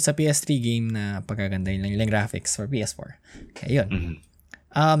 So, it's a PS3 game na pagkagandahin lang yung graphics for PS4. Okay, yun.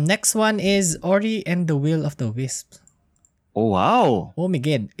 Mhm. Next one is Ori and the Will of the Wisps. Oh, wow. Oh my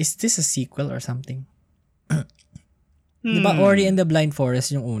god. Is this a sequel or something? Diba Ori and the Blind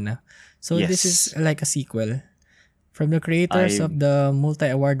Forest yung una? So, this is like a sequel. From the creators of the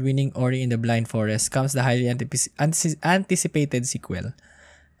multi-award-winning Ori and the Blind Forest comes the highly anticipated sequel.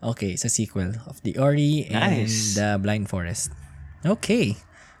 Okay, it's a sequel of the Ori and the Blind Forest. Okay.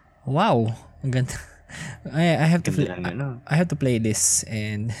 Wow. Ang ganda. I have to play this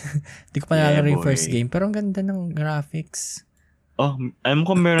and hindi ko pa nalaro yung first game pero ang ganda ng graphics. Oh, alam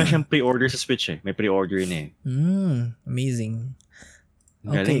ko meron siyang pre-order sa Switch eh. May pre-order na eh. Amazing.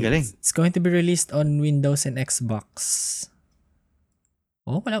 Galing. It's going to be released on Windows and Xbox.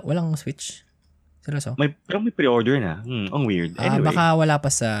 Oh, walang Switch. Seryoso? Pero may pre-order na. Ang weird. Anyway. Baka wala pa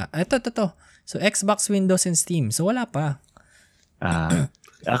sa... Ito. So, Xbox, Windows, and Steam. So, wala pa.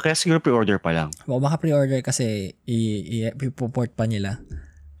 Kaya siguro pre-order pa lang. Baka pre-order kasi i-port pa nila.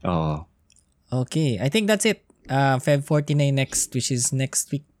 Oo. Okay. I think that's it. Feb 49 next, which is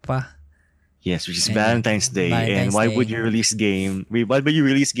next week pa. Yes, which is Valentine's Day. And why would you release games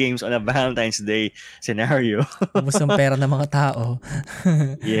on a Valentine's Day scenario? Ubus ang pera ng mga tao.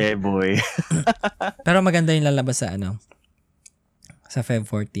 Yeah, boy. Pero maganda yung lalabas sa Feb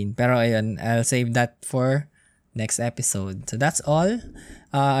 14. Pero ayun, I'll save that for next episode. So that's all.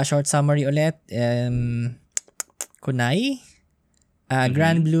 A short summary ulit. Kunai,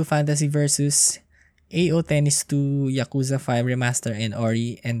 Grand Blue Fantasy versus AO Tennis 2, Yakuza 5 Remaster, and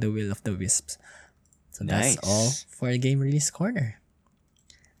Ori and the Will of the Wisps. So that's all for Game Release Corner.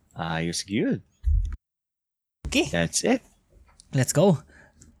 Ayos, good. Okay. That's it. Let's go.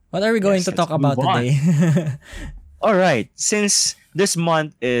 What are we going to talk about today? Alright, since this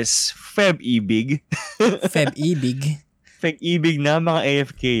month is Feb-Ibig. Feb-Ibig na mga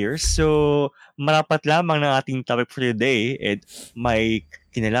AFKers. So, marapat lamang ng ating topic for today at may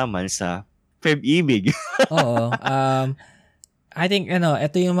kinalaman sa Feb-Ibig. Oo. I think,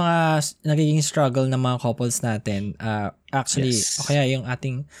 ito yung mga nagiging struggle ng mga couples natin. Actually, o kaya yung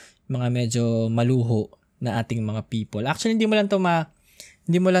ating mga medyo maluho na ating mga people. Actually, hindi mo lang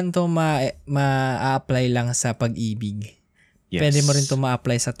to ma-apply lang sa pag-ibig. Yes. Pwede mo rin to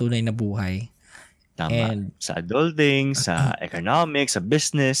ma-apply sa tunay na buhay. Tama. And, sa adulting, sa economics, sa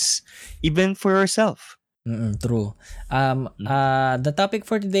business, even for yourself. True. The topic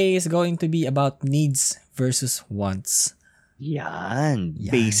for today is going to be about needs versus wants. Yan.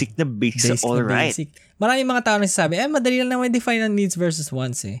 Basic na basic. All right. Basic. Maraming mga tao nagsasabi, madali lang naman define ang needs versus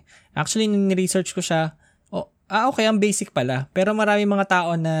wants eh. Actually, nung research ko siya, okay, ang basic pala. Pero maraming mga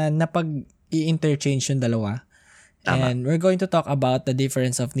tao na napag-i-interchange yung dalawa. Tama. And we're going to talk about the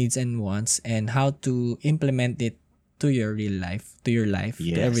difference of needs and wants and how to implement it to your real life, to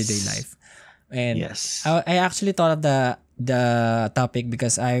everyday life. And I actually thought of the topic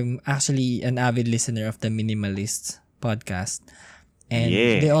because I'm actually an avid listener of the Minimalists podcast. And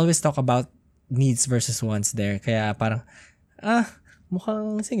they always talk about needs versus wants there. Kaya parang,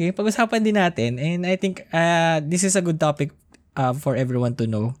 mukhang, sige, pag-usapan din natin. And I think this is a good topic for everyone to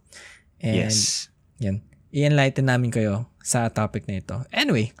know. And yan, i-enlighten namin kayo sa topic na ito.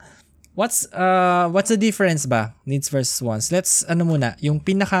 Anyway, what's the difference ba? Needs versus wants. Let's, yung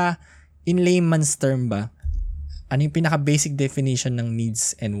in layman's term ba? Ano yung pinaka-basic definition ng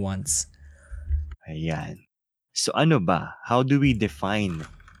needs and wants? Ayan. So ano ba? How do we define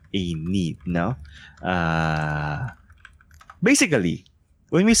a need, no? Basically,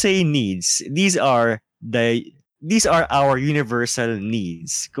 when we say needs, these are our universal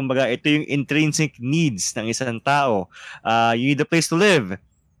needs. Kumbaga, ito yung intrinsic needs ng isang tao. You need a place to live.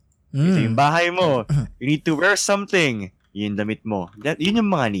 Ito yung bahay mo. You need to wear something. Yun yung damit mo. Yun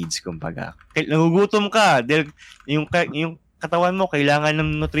yung mga needs, kumbaga. Nagugutom ka. Dahil yung katawan mo, kailangan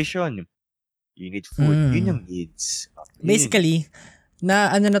ng nutrition. You need food. Yun yung needs. Basically,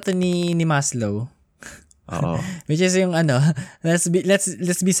 na ano na to ni Maslow. Oo. Which is yung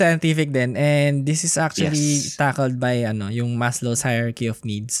let's be scientific then, and this is actually tackled by yung Maslow's hierarchy of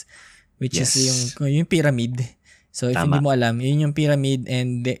needs, which is yung pyramid. So if hindi mo alam, yun yung pyramid,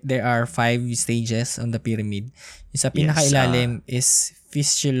 and there are 5 stages on the pyramid. Yung sa pinakailalim is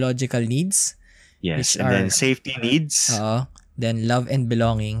physiological needs. Yes, and then safety needs. Then love and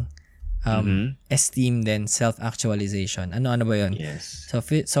belonging. Esteem, then self-actualization. Ano ba yun? Yes. So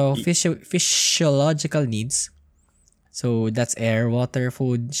physiological needs. So that's air, water,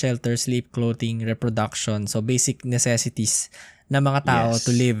 food, shelter, sleep, clothing, reproduction. So basic necessities na mga tao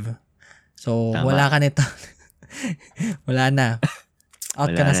to live. So wala ka nito. Wala na.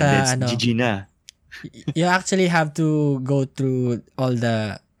 Out ka na sa GG na. You actually have to go through all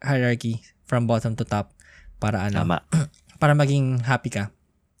the hierarchy from bottom to top para para maging happy ka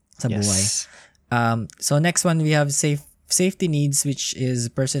sa buhay. So next one, we have safety needs, which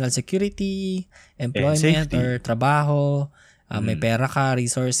is personal security, employment or trabaho, may pera ka,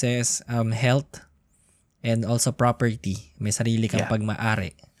 resources, health, and also property. May sarili kang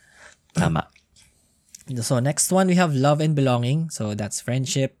pagmaari. Tama. So next one, we have love and belonging. So that's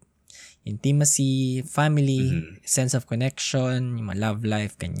friendship, intimacy, family, sense of connection, yung love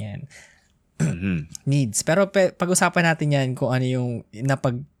life, ganyan. Needs. Pero pag-usapan natin yan kung ano yung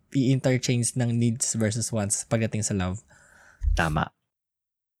i-interchange ng needs versus wants pagdating sa love. Tama.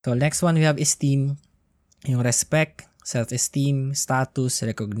 So next one, we have esteem, yung respect, self-esteem, status,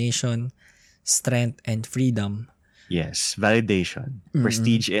 recognition, strength, and freedom. Yes, validation,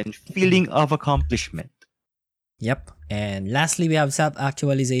 prestige, and feeling of accomplishment. Yep. And lastly, we have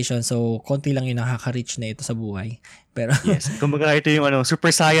self-actualization. So, konti lang yung nakaka-reach na ito sa buhay. Pero yes. Kumbaga, ito yung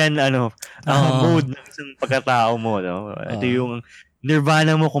Super Saiyan mode ng isang pagkatao mo. No? Ito yung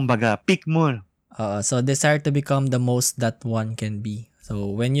nirvana mo, kumbaga, peak mo. So, desire to become the most that one can be. So,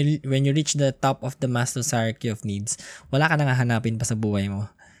 when you reach the top of the Maslow's hierarchy of needs, wala ka nang hahanapin pa sa buhay mo.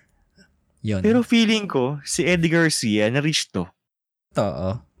 Yun. Pero feeling ko, si Eddie Garcia, na-reach to.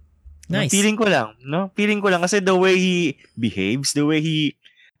 Oo. Nice. Feeling ko lang, no? Feeling ko lang kasi the way he behaves, the way he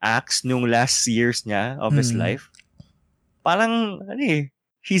acts nung last years niya of his life, parang,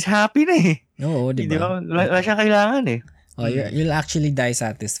 he's happy na eh. Oo, di ba? Wala siyang kailangan eh. You'll actually die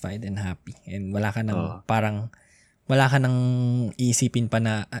satisfied and happy. And wala ka nang, wala ka nang iisipin pa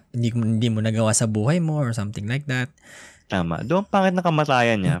na hindi mo nagawa sa buhay mo or something like that. Tama. Doon pangit na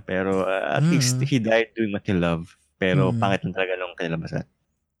kamatayan niya, pero at least he died doing what he loved. Pero pangit na talaga nung kailabasan.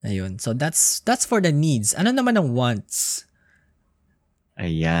 Ayun. So that's for the needs. Ano naman ang wants?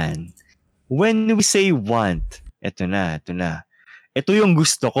 Ayan. When we say want, ito na. Ito yung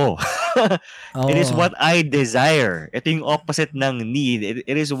gusto ko. It is what I desire. Ito yung opposite ng need.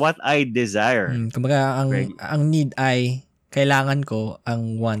 It is what I desire. Kumbaga, ang need ay kailangan ko,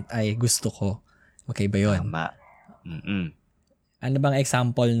 ang want ay gusto ko. Okay ba yun? Tama. Ano bang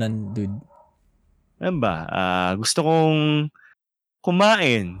example nun, dude? Ano ba? Gusto kong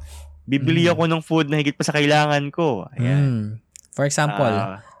kumain. Bibili ako ng food na higit pa sa kailangan ko. Ayan. For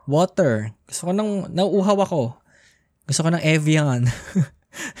example, water. Gusto ko nauuhaw ako. Gusto ko ng Evian.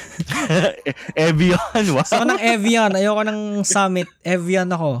 Evian? Wow. Gusto ko ng Evian. Ayoko ng Summit.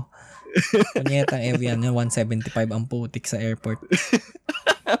 Evian ako. Kunyetang Evian. 175 ang putik sa airport.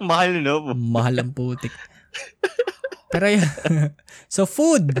 Mahal, no? Mahal ang putik. Pero yun. So,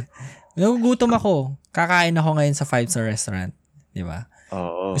 food. Nagugutom ako. Kakain ako ngayon sa 5-star restaurant. Di ba?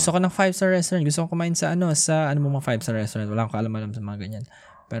 Oo. Gusto ko ng 5-star restaurant. Gusto ko kumain sa mo mga 5-star restaurant. Wala akong kaalam-alam sa mga ganyan.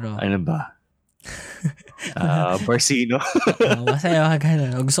 Pero, ano ba? Barsino. Masaya ka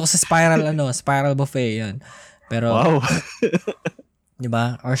ganun. Gusto ko sa spiral buffet. Yun. Pero, wow. di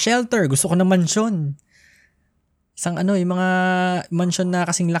ba? Or shelter. Gusto ko ng mansion. Isang yung mga mansion na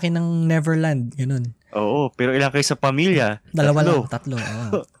kasing laki ng Neverland. Ganun. Oo, pero ilang kayo sa pamilya? Tatlo.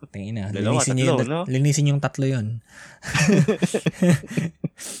 Oo. Tingin na. Linisin yung tatlo yun.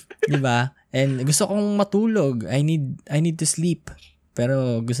 Diba? And gusto kong matulog. I need to sleep.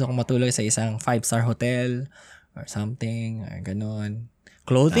 Pero gusto kong matulog sa isang 5-star hotel or something. Or ganun.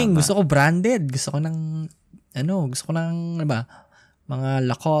 Clothing. Gusto ko branded. Gusto ko ng ano ba? Mga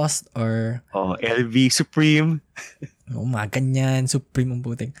Lacoste or LV, Supreme. Mga ganyan. Supreme ang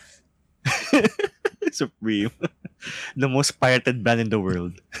puting. Supreme. The most pirated brand in the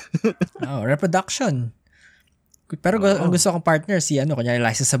world. Reproduction. Pero ang gusto kong partner si kunyari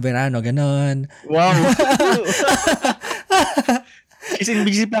Liza Soberano, ganon. Wow. She's in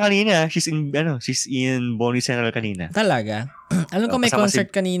BGC pa kanina. She's in Bonnie Central kanina. Talaga? Alam ko may Kasama concert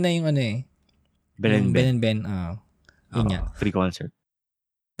kanina yung Ben yung Ben. Ben. Yun nga. Free concert.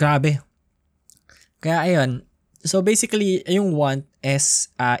 Grabe. Kaya ayun. So basically, yung want is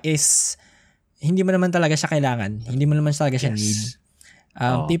hindi mo naman talaga siya kailangan. Hindi mo naman talaga siya need.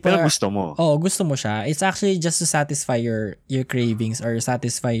 Pero gusto mo. Gusto mo siya. It's actually just to satisfy your cravings or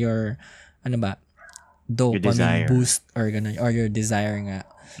satisfy your dopamine boost or ganun, or your desire nga.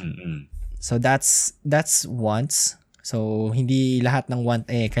 Mm-mm. So that's wants. So hindi lahat ng want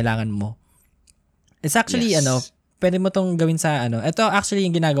kailangan mo. It's actually pwede mo tong gawin sa ito actually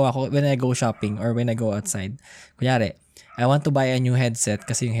yung ginagawa ko when I go shopping or when I go outside. Kunyari, I want to buy a new headset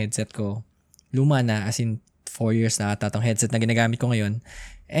kasi yung headset ko luma na, as in 4 years na ata tong headset na ginagamit ko ngayon.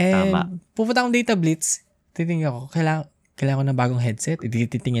 And pupunta akong Data Blitz, titingin ako, kailangan ko ng bagong headset,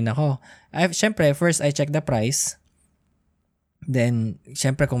 titingin ako. Syempre, first I check the price. Then,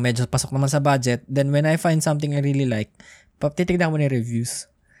 syempre kung medyo pasok naman sa budget, then when I find something I really like, titignan ko muna yung reviews.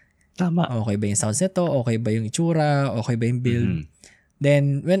 Tama. Okay ba yung sounds nito? Okay ba yung itsura? Okay ba yung build? Mm-hmm. Then,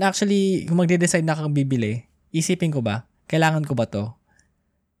 when actually, kung magde-decide na kang bibili, isipin ko ba, kailangan ko ba to?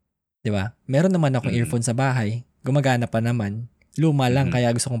 Diba? Meron naman akong earphone sa bahay. Gumagana pa naman. Luma lang,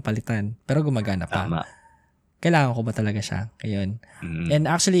 kaya gusto kong palitan. Pero gumagana pa. Tama. Kailangan ko ba talaga siya? Ayun. And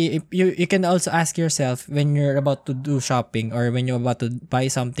actually, if you can also ask yourself when you're about to do shopping or when you're about to buy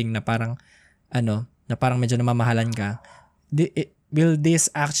something na parang, na parang medyo namamahalan ka, will this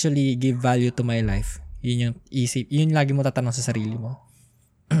actually give value to my life? Yun yung lagi mo tatanong sa sarili mo.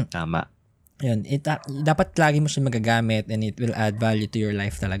 Tama. Yun, dapat lagi mo siya magagamit and it will add value to your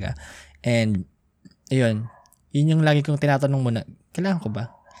life talaga. And, yun yung lagi kong tinatanong muna, kailangan ko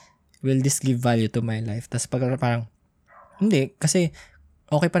ba? Will this give value to my life? Tapos parang, hindi, kasi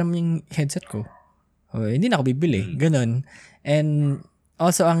okay pa naman yung headset ko. Hindi na ako bibili. Ganon. And,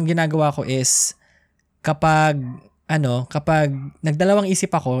 also, ang ginagawa ko is, kapag nagdalawang isip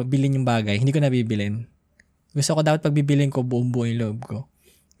ako, bilhin yung bagay, hindi ko na bibilin. Gusto ko dapat pagbibilin ko, buong-buo yung loob ko.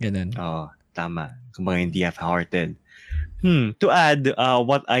 Ganon. Tama. Kumbaga hindi half-hearted. To add,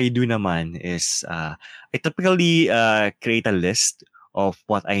 what I do naman is, I typically create a list of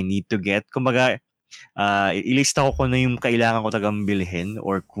what I need to get. Kumbaga, ilista ko kung ano yung kailangan ko tagang bilhin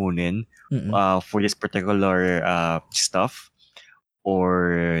or kunin for this particular stuff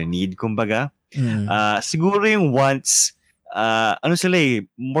or need, kumbaga. Siguro yung wants,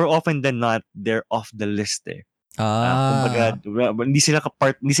 more often than not, they're off the list kumbaga, hindi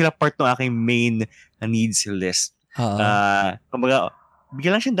sila part ng aking main needs list. Kumbaga,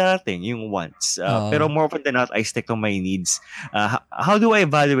 bigyan lang siya darating yung wants. Pero more often than not, I stick to my needs. How do I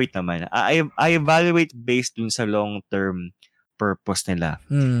evaluate naman? I evaluate based dun sa long-term purpose nila.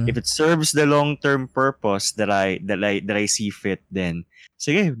 If it serves the long-term purpose that I see fit, then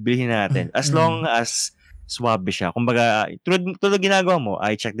sige, bilhin natin. As long as swabe siya. Kumbaga, tulad ginagawa mo,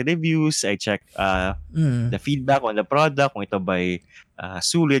 I check the reviews, I check the feedback on the product, kung ito ba'y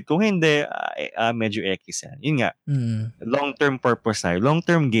sulit. Kung hindi, medyo X yan. Yun nga, long-term purpose tayo.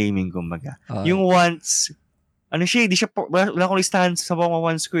 Long-term gaming, kumbaga. Yung once, hindi siya, wala akong listahan sa mga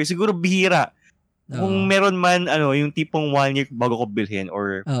once ko. Siguro bihira. Kung meron man, yung tipong 1 year bago ko bilhin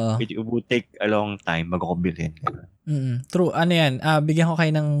or it would take a long time bago ko bilhin. True. Yan? Bigyan ko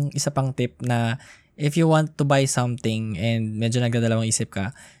kayo ng isa pang tip na if you want to buy something and medyo nagdadalawang isip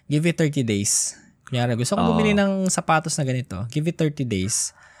ka, give it 30 days. Kunyari, gusto kong bumili ng sapatos na ganito. Give it 30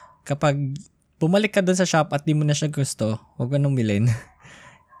 days. Kapag bumalik ka dun sa shop at di mo na siya gusto, huwag ka nang bilhin.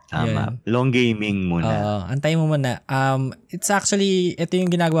 Tama. Long gaming muna. Antayin mo muna. It's actually, ito yung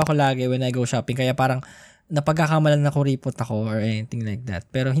ginagawa ko lagi when I go shopping. Kaya parang napagkakamalan na kuripot ako or anything like that.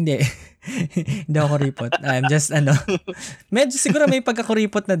 Pero hindi. Hindi ako kuripot. I'm just, medyo siguro may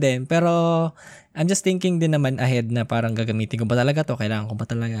pagkakuripot na din. Pero, I'm just thinking din naman ahead na parang gagamitin ko ba talaga to? Kailangan ko ba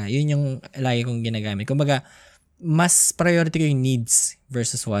talaga? Yun yung lagi kong ginagamit. Kumbaga, mas priority ko yung needs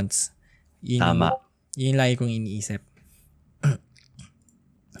versus wants. Tama. Yun yung lagi kong iniisip.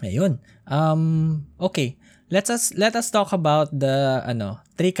 Ayun. Okay. Let us talk about the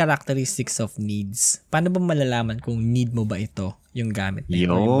 3 characteristics of needs. Paano ba malalaman kung need mo ba ito, yung gamit na ito,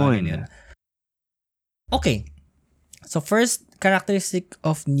 yung bagay na yun? Okay. So first characteristic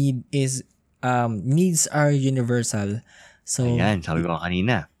of need is needs are universal. So ayan, sabi ko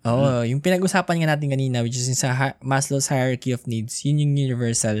kanina. Yung pinag-usapan nga natin kanina, which is sa Maslow's hierarchy of needs, yun yung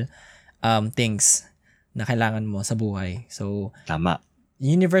universal things na kailangan mo sa buhay. So tama.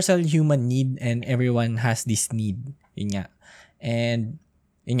 Universal human need and everyone has this need. Yun nga. And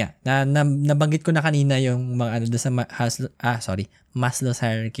yun nga, nabanggit ko na kanina yung mga sa Maslow's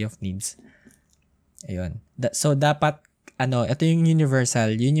hierarchy of needs. Ayun. So dapat ito yung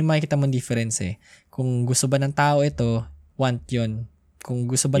universal. Yun yung makikita mong difference eh. Kung gusto ba ng tao ito, want yun. Kung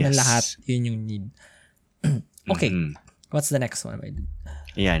gusto ba ng lahat, yun yung need. Okay. What's the next one?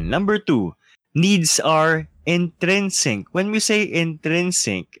 Ayan. Number 2. Needs are intrinsic. When we say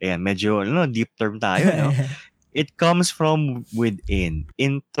intrinsic, ayan, medyo deep term tayo, no? It comes from within.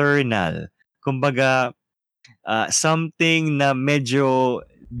 Internal. Kumbaga, something na medyo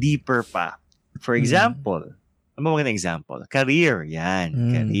deeper pa. For example, ano ba magandang example? Career. Yan.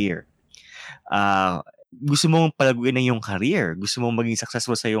 Career. Gusto mong palaguin na yung career. Gusto mong maging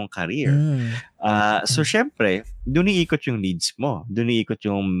successful sa yung career. So, syempre, doon iikot yung needs mo. Doon iikot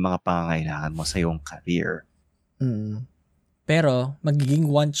yung mga pangangailangan mo sa yung career. Pero,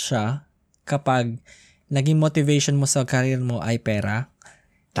 magiging want siya kapag naging motivation mo sa career mo ay pera.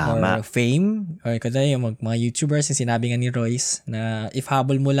 Tama. Or fame. Or kada yung mga YouTubers, yung sinabi nga ni Royce, na if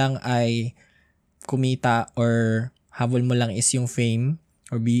habol mo lang ay kumita or habol mo lang is yung fame,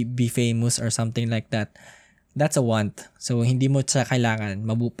 or be famous or something like that, that's a want. So, hindi mo siya kailangan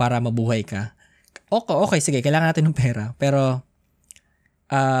para mabuhay ka. Okay, sige, kailangan natin ng pera. Pero,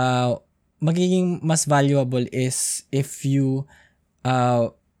 magiging mas valuable is if you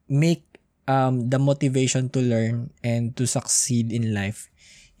make the motivation to learn and to succeed in life.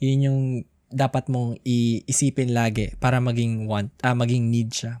 Yun yung dapat mong iisipin lagi para maging maging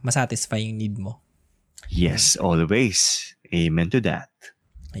need siya. Masatisfy yung need mo. Yes, always. Amen to that.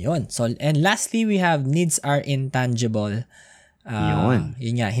 Ayun. So, and lastly, we have needs are intangible.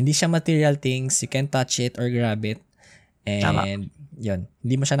 Yun nga. Hindi siya material things. You can touch it or grab it. And, yun.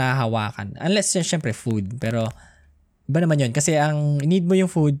 Hindi mo siya nakahawakan. Unless, syempre, food. Pero, iba naman yun. Kasi, ang need mo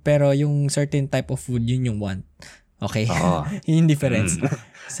yung food, pero yung certain type of food, yun yung want. Okay? Yun yung difference.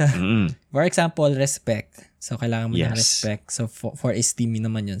 So, for example, respect. So, kailangan mo ng respect. So, for esteem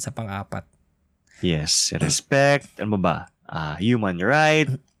naman yun sa pang-apat. Yes. Respect. Ano ba? Human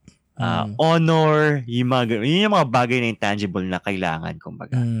right, honor, yun yung mga bagay na intangible na kailangan,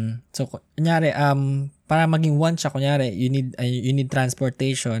 kumbaga. So, kunyari, para maging want siya, kunyari, you need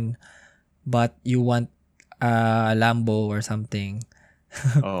transportation, but you want a Lambo or something.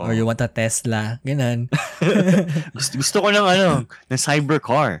 Or you want a Tesla. Ganun. gusto ko ng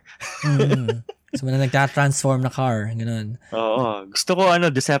cybercar. So, na nagta-transform na car. Ganun. Oo. Gusto ko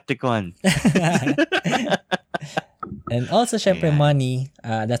Decepticon. And also, syempre, money,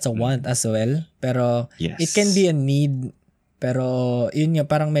 that's a want as well. Pero, it can be a need. Pero, yun nga,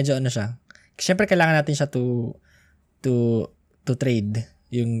 parang medyo siya. Syempre, kailangan natin siya to trade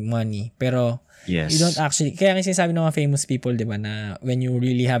yung money. Pero, you don't actually, kaya nga sinasabi ng mga famous people, di ba, na when you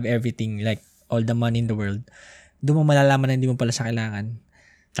really have everything, like all the money in the world, doon mo malalaman na hindi mo pala siya kailangan.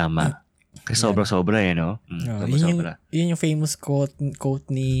 Tama. Kasi sobra-sobra no? Yun yung famous quote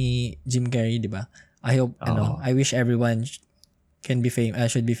ni Jim Carrey, di ba? I hope, I wish everyone should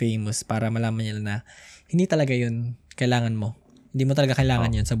be famous para malaman nila na hindi talaga yun kailangan mo. Hindi mo talaga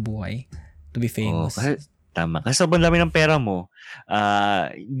kailangan yun sa buhay to be famous. Tama. Kasi sobrang dami ng pera mo,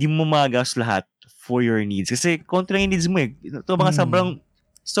 hindi mo magagastos lahat for your needs. Kasi kontra yung needs mo eh. Ito mga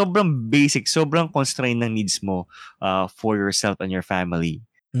sobrang basic, sobrang constrained ng needs mo for yourself and your family.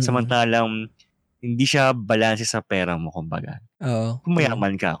 Samantalang, hindi siya balanse sa pera mo, kumbaga. Oo. Kung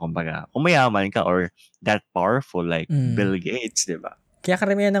mayaman ka, kumbaga. Kung mayaman ka or that powerful like Bill Gates, di ba? Kaya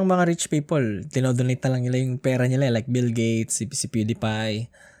karamihan ng mga rich people, tinodonate na lang nila yung pera nila like Bill Gates, si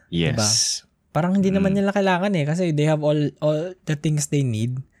PewDiePie. Yes. Diba? Parang hindi naman nila kailangan kasi they have all the things they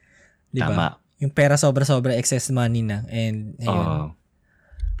need. Di ba? Tama. Yung pera sobra-sobra, excess money na. And, ayun.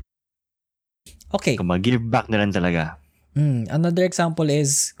 Okay. Kung mag-give back na lang talaga. Another example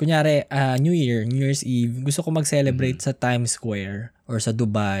is, kunyari, New Year's Eve, gusto ko mag-celebrate sa Times Square or sa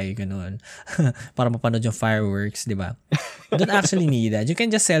Dubai, ganun. Para mapanood yung fireworks, di ba? You don't actually need that. You can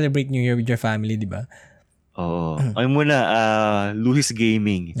just celebrate New Year with your family, di ba? Oo. Ay muna, Luis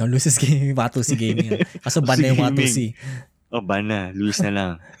Gaming. No, Luis Gaming, Watusi Gaming. Kaso ban na yung Watusi. Ban na. Luis na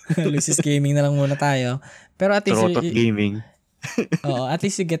lang. Luis Gaming na lang muna tayo. Pero at least, Trotot Gaming. at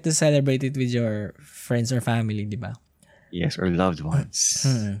least you get to celebrate it with your friends or family, di ba? Yes, or loved ones.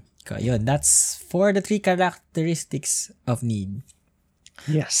 Yun, that's for the 3 characteristics of need.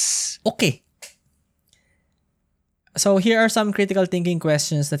 Yes. Okay. So here are some critical thinking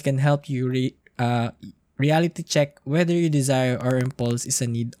questions that can help you reality check whether your desire or impulse is a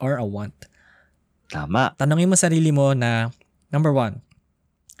need or a want. Tama. Tanongin mo sarili mo na, number 1,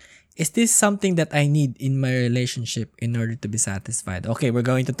 is this something that I need in my relationship in order to be satisfied? Okay, we're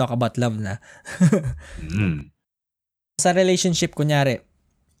going to talk about love na. Sa relationship, kunyari,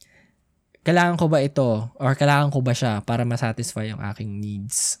 kailangan ko ba ito or kailangan ko ba siya para masatisfy yung aking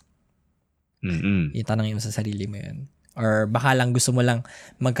needs? Itanongin mo sa sarili mo yun. Or baka lang gusto mo lang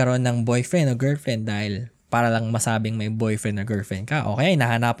magkaroon ng boyfriend o girlfriend dahil para lang masabing may boyfriend o girlfriend ka. Okay,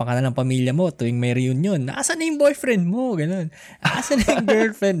 nahanapan ka na ng pamilya mo tuwing may reunion. Nasaan na yung boyfriend mo? Ganun. Nasaan na yung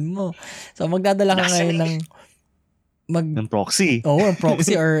girlfriend mo? So, magdadala ka ngayon ng proxy. Oo, ang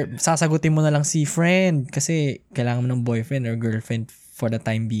proxy or sasagutin mo na lang si friend kasi kailangan mo ng boyfriend or girlfriend for the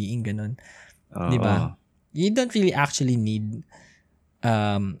time being. Ganun. Di ba? You don't really actually need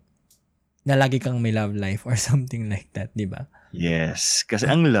na lagi kang may love life or something like that, di ba? Yes. Kasi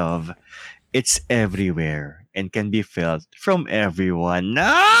ang love, it's everywhere and can be felt from everyone.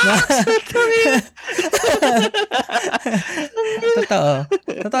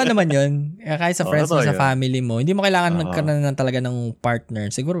 Totoo naman yun. Kahit sa friends mo, sa family mo, hindi mo kailangan magkaroon ng talaga ng partner.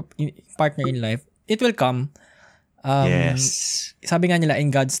 Siguro, partner in life, it will come. Yes. Sabi nga nila,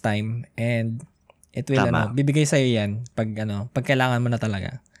 in God's time, and it will, bibigay sa'yo yan pag kailangan mo na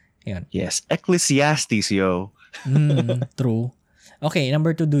talaga. Yun. Yes. Ecclesiastes, yo. True. Okay,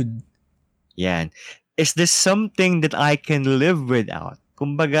 number 2, dude. Yan. Is this something that I can live without?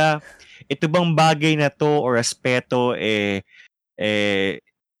 Kumbaga, ito bang bagay na to or aspeto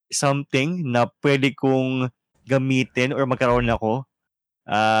something na pwede kong gamitin or magkaroon ako?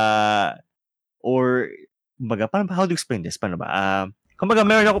 Or, kumbaga, how to explain this? Paano ba? Kumbaga,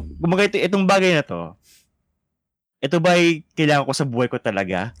 meron ako, kumbaga, itong bagay na to, ito ba ay kailangan ko sa buhay ko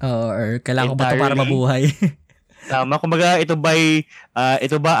talaga? Or kailangan ko ba ito para mabuhay? Tama. Kumbaga, ito ba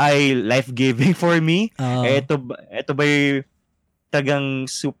ay life-giving for me? Ito ba ay tagang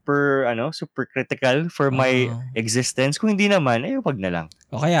super critical for my existence? Kung hindi naman, wag na lang.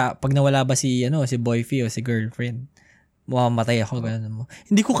 O kaya, pag nawala ba si boyfriend o si girlfriend, mamamatay ako, gano'n mo.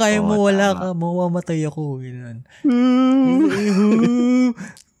 Hindi ko kaya mawala ka, mamamatay ako, gano'n.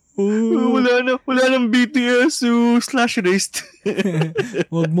 Wala nang BTS /Raced.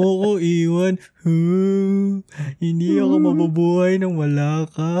 Wag mo ko iwan. Hindi ako mabubuhay nang wala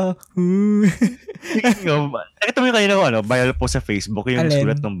ka. Nakita mo yung kanina viral po sa Facebook, yung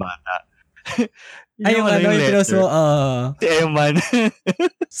sulat ng bata. Yung pinost mo, si Eman.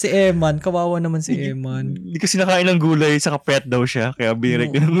 Si Eman, kawawa naman si Eman. Hindi kasi nakain ng gulay, saka pet daw siya, kaya binirek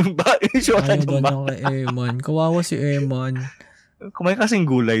yung sulat ng bata. Kay Eman. Kawawa si Eman. Kumain kasing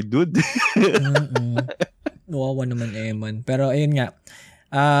gulay, dude. Kawawa naman Eman. Pero ayun nga,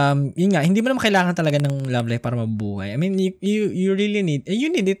 yun nga, hindi mo naman kailangan talaga ng love life para mabuhay. I mean, you really need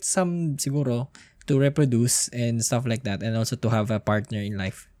it siguro to reproduce and stuff like that, and also to have a partner in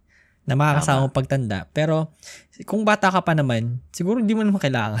life na makakasama mo pagtanda. Pero kung bata ka pa naman, siguro hindi mo naman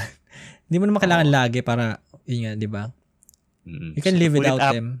kailangan. Hindi mo naman kailangan lagi para, yun nga, di ba? You can live without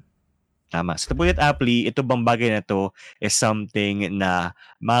them. Tama. So to put it aptly, ito bang bagay na to is something na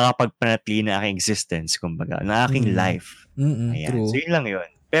makakapagpanatili na aking existence, kumbaga, na aking life. Ayan. True. So yun lang yun.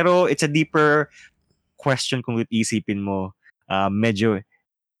 Pero it's a deeper question kung isipin mo. Medyo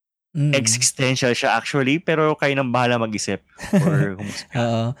existential siya actually, pero kayo nang bahala mag-isip or humusga.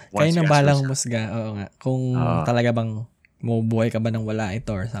 Oo. Kayo nang bahala humusga. Oo nga. Kung talaga bang mabubuhay ka ba nang wala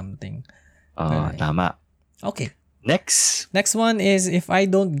ito or something. Tama. Okay. Next one is, if I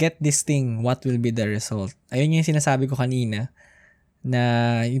don't get this thing, what will be the result? Ayun yung sinasabi ko kanina,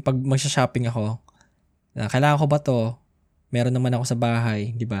 na yung pag magsha-shopping ako, na kailangan ko ba to? Meron naman ako sa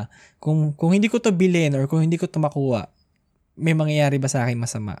bahay, di ba? Kung hindi ko to bilhin or kung hindi ko to makuha, may mangyayari ba sa akin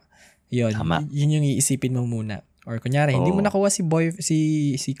masama? Yun yung iisipin mo muna. Or kunyari, hindi mo nakuha si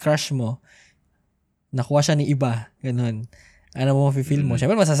crush mo, nakuha siya ni iba, ganun. Ano mo feel mo?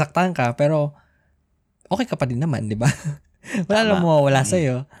 Siyempre masasaktan ka, pero okay ka pa din naman, di ba? Wala lang mawawala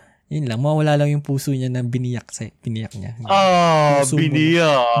sa'yo. Yun lang, mawawala lang yung puso niya na biniyak niya.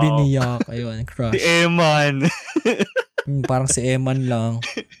 Biniyak. Biniyak, ayun, crush. Si Eman. Parang si Eman lang.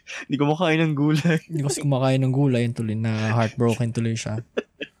 Hindi ko makain ng gulay. Hindi ko kumakain ng gulay, yung tuloy na heartbroken tuloy siya.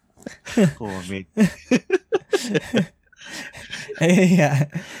 Comment.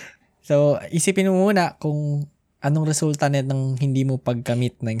 Yeah. So, isipin mo muna kung anong resulta ng hindi mo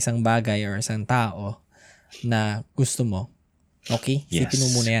pagkamit ng isang bagay or isang tao na gusto mo. Okay? Yes. Isipin mo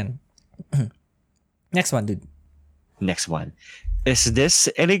muna yan. Next one, dude. Next one. Is this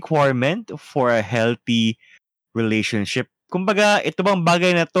a requirement for a healthy relationship? Kumbaga, ito bang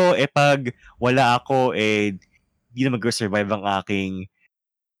bagay na to, pag wala ako, di na mag-survive ang aking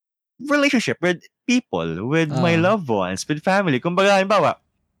relationship with people, with my loved ones, with family. Kumbaga, halimbawa,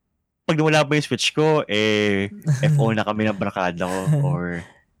 pag nawala ba yung switch ko, FO na kami ng barkada ko, or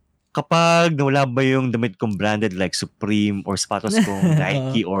kapag nawala ba yung damit kong branded like Supreme or sapatos kong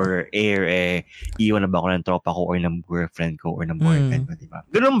Nike or Air, iwan na ba ako ng tropa ko or ng girlfriend ko or ng boyfriend ko, diba?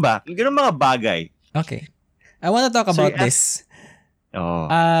 Ganun ba? Ganun mga bagay. Okay. I want to talk about this. Oo.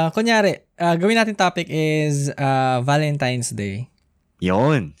 Kunyari, gawin natin topic is Valentine's Day.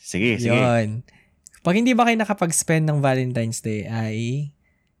 Yun. Sige. Yon. Pag hindi ba kayo nakapag-spend ng Valentine's Day ay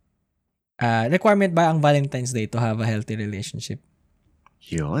requirement ba ang Valentine's Day to have a healthy relationship?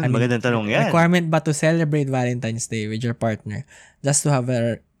 Yun. I mean, Magandang tanong yan. requirement ba to celebrate Valentine's Day with your partner just to have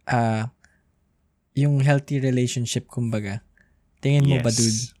yung healthy relationship, kumbaga? Tingin mo ba,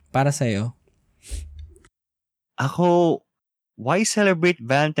 dude? Para sa'yo? Ako, why celebrate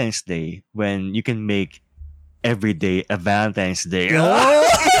Valentine's Day when you can make every day a Valentine's Day?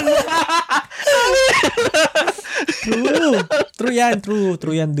 True yan,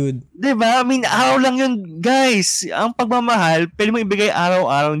 dude. Diba? I mean, araw lang yun, guys. Ang pagmamahal, pwede mo ibigay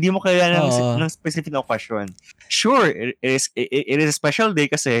araw-araw. Hindi mo kailangan ng specific na okasyon. Sure, it is a special day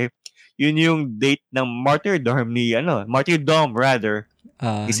kasi yun yung date ng martyrdom ni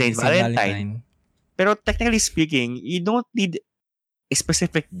Saint Valentine. Pero technically speaking, you don't need a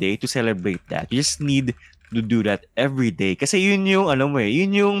specific day to celebrate that. You just need to do that every day. Kasi yun yung,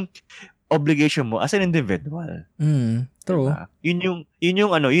 yun yung obligation mo as an individual. True. Diba? Yun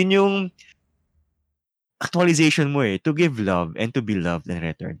yung actualization mo to give love and to be loved in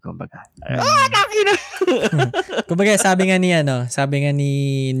return, kumbaga. Kumbaga, sabi nga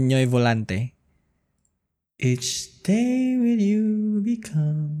ni Noy Volante, each day with you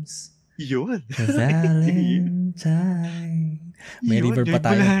becomes yun. a Valentine. May reverb pa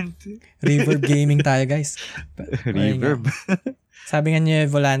tayo. Reverb gaming tayo, guys. Reverb. Sabi nga niya,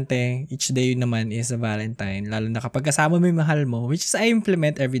 Volante, each day naman is a Valentine. Lalo na kapag kasama mo yung mahal mo, which is I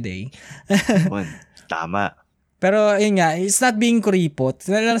implement every day. Tama. Pero yun nga, it's not being kuripot.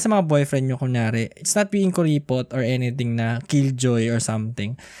 Lalo sa mga boyfriend nyo, kunyari. It's not being kuripot or anything na killjoy or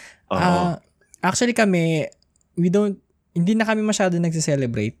something. Actually kami, hindi na kami masyado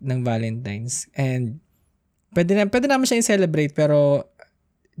nagse-celebrate ng Valentine's. And pwede naman siya i-celebrate pero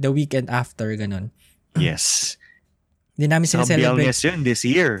the weekend after, ganun. Yes. Hindi namin sineselebrate. Biyernes yun this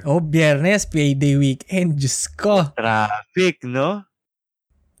year. Biyernes, payday weekend. Diyos ko. Traffic, no?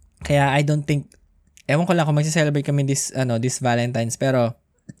 Kaya I don't think, ewan ko lang kung magse-celebrate kami this Valentine's, pero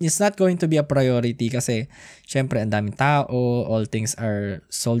it's not going to be a priority kasi syempre ang daming tao, all things are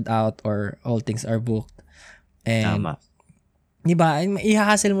sold out or all things are booked. And, tama. Diba,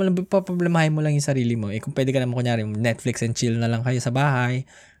 ihahassle mo lang, paproblemahin mo lang yung sarili mo. Kung pwede ka naman kunyari, Netflix and chill na lang kayo sa bahay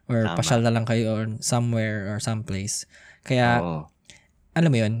or pasyal na lang kayo or somewhere or someplace. Kaya, alam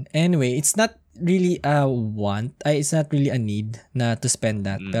mo yun. Anyway, it's not really a want. It's not really a need na to spend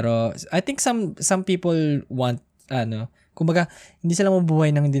that. Pero, I think some people want, kumbaga, hindi sila mabuhay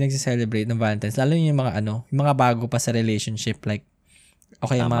nang hindi nagse-celebrate ng Valentine's. Lalo yung mga bago pa sa relationship, like,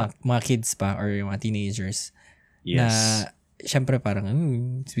 okay, mga kids pa or yung mga teenagers. Yes. Na, syempre parang,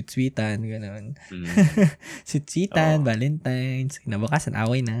 sweet-sweetan, gano'n. Sweet-sweetan, Valentine's, kinabukasan,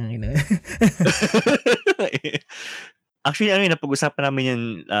 away na, gano'n. Actually, napag-usapan namin yan,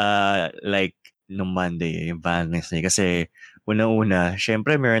 like, nung Monday, yung Valentine's Day. Kasi, unang-una,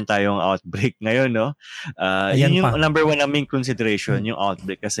 syempre, meron tayong outbreak ngayon, no? Yun yung number one naming consideration, yung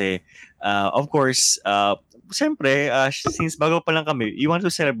outbreak. Kasi, of course, siyempre, since bago pa lang kami, you want to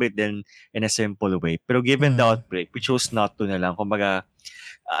celebrate then in a simple way. Pero given the outbreak, we chose not to na lang. Kumbaga,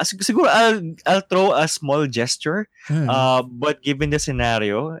 siguro I'll throw a small gesture, but given the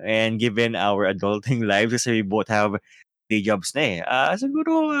scenario and given our adulting lives, kasi we both have day jobs na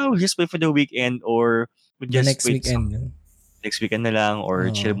siguro we'll just wait for the weekend or we'll just next weekend. Next weekend na lang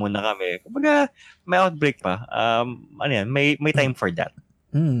or chill muna kami. Kumbaga, may outbreak pa. May time for that.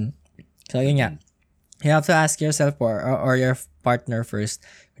 So, yun nga. You have to ask yourself or your partner first.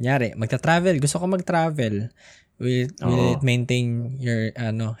 Kunyari, magta-travel. Gusto ko mag-travel. Will it maintain your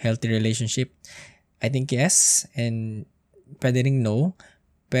healthy relationship? I think yes. And pwede ring no.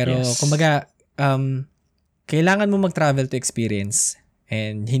 Pero, kumbaga, kailangan mo mag-travel to experience.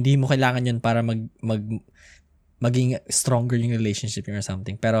 And hindi mo kailangan yun para maging stronger yung relationship or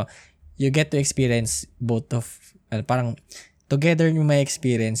something. Pero, you get to experience both of, parang, together yung may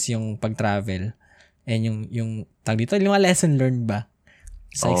experience yung pag-travel. And yung tag dito, yung mga lesson learned ba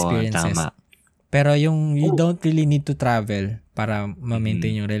sa experiences. Tama. Pero you don't really need to travel para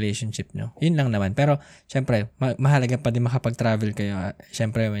ma-maintain yung relationship nyo. Yun lang naman. Pero, syempre, mahalaga pa din makapag-travel kayo.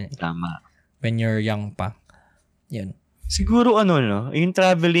 Syempre, when you're young pa. Yun. Siguro yung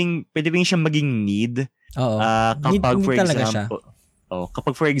traveling, pwede rin siya maging need. Oo. Kapag need for talaga example,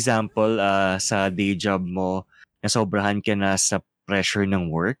 kapag for example, sa day job mo, nasobrahan ka na sa pressure ng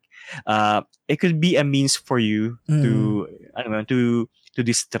work, it could be a means for you to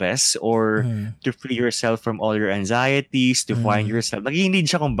distress or to free yourself from all your anxieties, to find yourself. Nag-i-need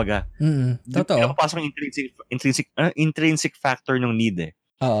siya kumbaga. Totoo. Pinapapasok yung intrinsic factor ng need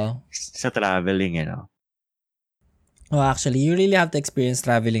Oo. sa traveling, Oh, actually, you really have to experience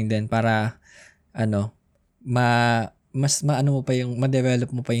traveling din para ma-develop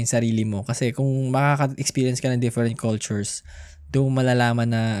mo pa yung sarili mo. Kasi kung makaka-experience ka ng different cultures, doon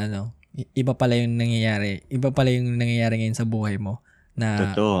malalaman na iba pala yung nangyayari. Iba pala yung nangyayari ngayon sa buhay mo.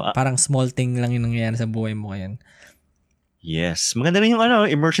 Na Totoo. Parang small thing lang yung nangyayari sa buhay mo ngayon. Yes. Maganda rin yung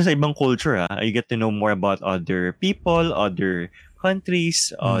immersion sa ibang culture. You get to know more about other people, other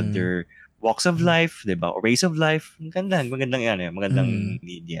countries, other walks of life, diba? Or ways of life. Magandang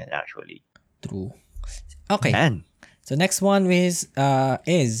need yan actually. True. Okay. Man. So next one is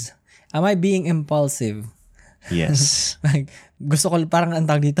am I being impulsive? Yes. Gusto ko parang ang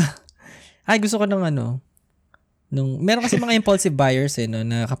tawag dito. Gusto ko ng meron kasi mga impulsive buyers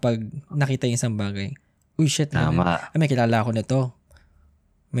na kapag nakita yung isang bagay, uy shit, tama. May kilala ako nito.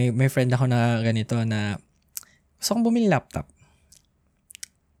 May friend ako na ganito na gusto kong bumili laptop.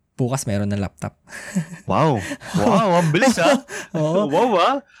 Bukas meron na laptop. Wow, ang bilis Oo.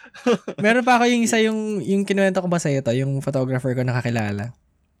 Wow Meron pa ako yung isa yung kinuwento ko ba sa ito, yung photographer ko nakakilala.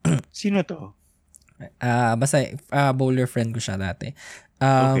 Sino to? Basta bowler friend ko siya dati.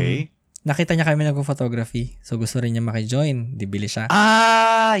 Okay. Nakita niya kami nag-photography. So gusto rin niya maki-join. Di bili siya.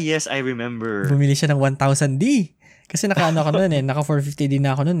 Yes, I remember. Bumili siya ng 1,000D. Kasi naka 450D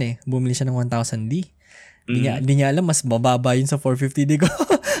na ako noon Bumili siya ng 1,000D. Di niya alam, mas bababa yun sa 450D ko.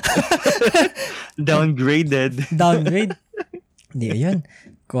 Downgraded. Hindi, ayun.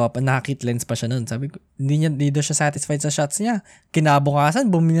 Nakakit lens pa siya noon. Sabi ko, hindi daw siya satisfied sa shots niya. Kinabukasan,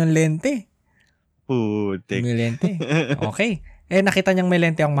 bumili ng lente. Putik. Bumili lente. Okay. Nakita niyang may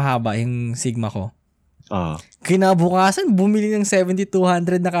lente ang mahaba, yung Sigma ko. Kinabukasan, bumili ng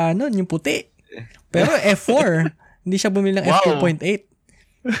 70-200 na Canon, yung puti. Pero F4. Hindi siya bumili ng F2.8.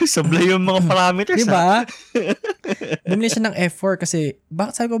 Sablay yung mga parameters. Diba? Bumili siya ng F4 kasi,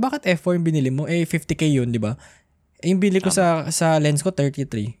 sabi ko, bakit F4 yung binili mo? 50K yun, diba? Yung bili ko sa lens ko,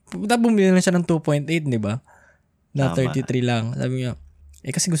 33. Bumili lang siya ng 2.8, diba? Na 33 lang. Sabi niya,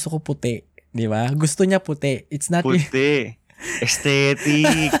 kasi gusto ko puti. Diba? Gusto niya puti. It's not puti.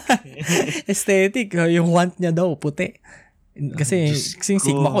 Aesthetic. Aesthetic. Yung want niya daw, puti. Kasi yung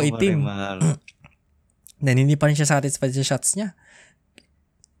Sigma ko, itim. Then, hindi pa rin siya satisfied sa shots niya.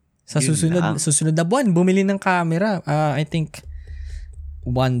 Sa susunod na buwan, bumili ng camera. I think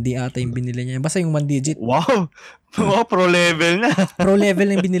 1D ata yung binili niya. Basta yung 1 digit. Wow, pro level na. Pro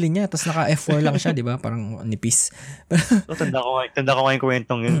level na yung binili niya. Tapos naka F4 lang siya, di ba? Parang nipis. Tanda ko nga yung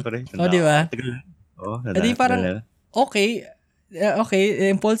kwentong yun. Di ba? Di parang, okay,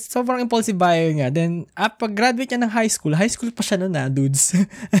 sobrang impulsive buyer nga. Then, pag-graduate niya ng high school pa siya nun dudes.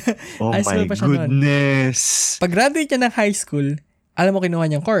 Oh my goodness. Pag-graduate niya ng high school, alam mo kinuha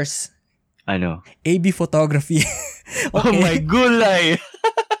niyang course? Ano? AB photography. Okay. Oh my gulay.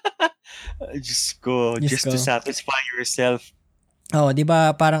 Just to satisfy yourself. Di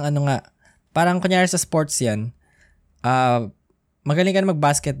ba parang parang kunyari sa sports yan, magaling ka na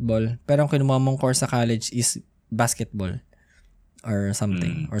mag-basketball, pero ang kinuha mong course sa college is basketball or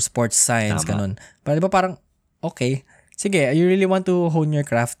something, or sports science, ganun. Pero di ba parang, okay, sige, you really want to hone your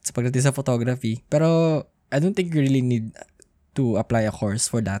craft sa pagdating sa photography, pero I don't think you really need to apply a course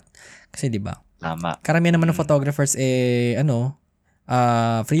for that. Kasi di ba? Tama. Karamihan naman ng photographers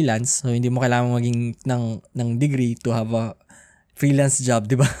freelance. So hindi mo kailangan maging ng degree to have a freelance job,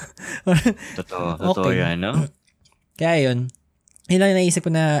 di ba? Totoo okay. Yan, no? Kaya yun. Yun lang naisip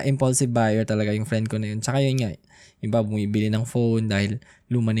ko na impulsive buyer talaga yung friend ko na yun. Tsaka yun nga, iba bumibili ng phone dahil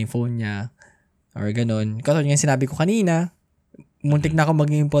luma na yung phone niya or ganun. Kasi yung sinabi ko kanina, muntik na ako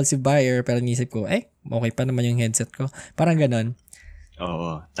maging impulsive buyer pero naisip ko, okay pa naman yung headset ko. Parang ganun.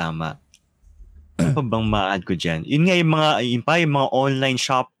 Oo, tama. Ano pa bang ma-add ko dyan? Yun nga yung mga online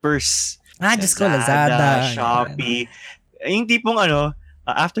shoppers. Diyos ko, Lazada, Shopee. Yung tipong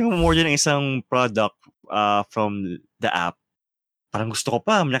after mo order ng isang product from the app, parang gusto ko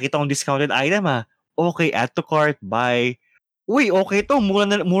pa, nakita kong discounted item Okay, add to cart, buy. Uy, okay to,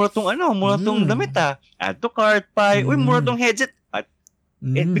 mura tong damit Add to cart, buy. Uy, mura tong headset.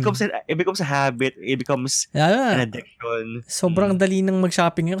 It becomes a habit. It becomes an addiction. Sobrang dali nang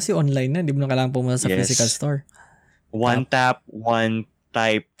mag-shopping ngayon kasi online na. Hindi mo na kailangan pumunta sa physical store. One tap, one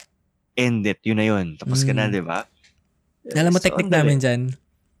type, end it. Yun na yun. Tapos ka na, di ba? Alam mo, technique namin dyan.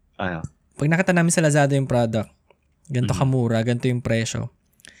 Ano? Pag nakita namin sa Lazada yung product, ganito kamura, ganito yung presyo.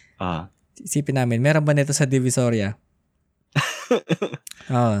 Isipin namin, meron ba nito sa Divisoria?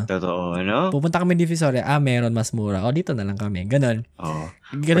 Oo. Totoo, ano? Pupunta kami Divisoria, meron mas mura. O, dito na lang kami. Ganon. Oo.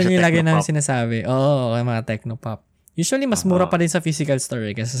 Ganon Or sa yung lagi namin Technopop. sinasabi. Oo, okay, mga Technopop. Usually, mas mura pa rin sa physical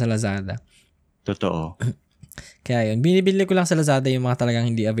store kaysa sa Lazada. Totoo. Kaya yun, binibili ko lang sa Lazada yung mga talagang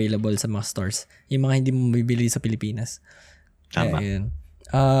hindi available sa mga stores. Yung mga hindi mo bibili sa Pilipinas. Kaya Tama. yun.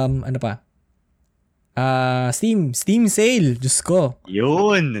 Ano pa? Steam sale. Diyos ko.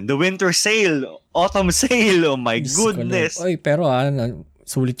 Yun, the winter sale, autumn sale. Oh my Diyos ko, goodness. Lord. Oy, pero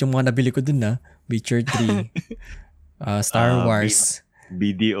sulit yung mga nabili ko dun Witcher 3. Star Wars.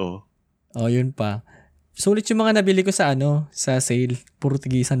 BDO. Oh, yun pa. Sulit yung mga nabili ko sa sa sale. Puro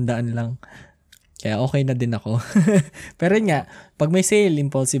tigi 100 lang. Kaya okay na din ako. Pero yun nga, pag may sale,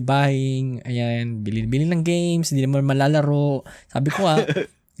 impulsive buying, ayan, bili ng games, hindi naman malalaro. Sabi ko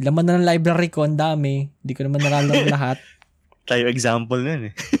laman na ng library ko, ang dami. Hindi ko naman nalalaro lahat. Tayo example nun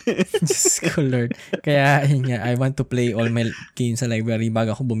eh. Diyos ko, Lord. Kaya, yun nga, I want to play all my games sa library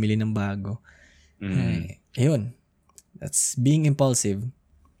bago ako bumili ng bago. Ayun. That's being impulsive.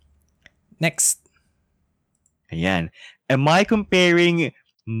 Next. Ayan. Am I comparing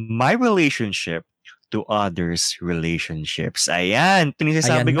my relationship to others' relationships? Ayan. Ito yung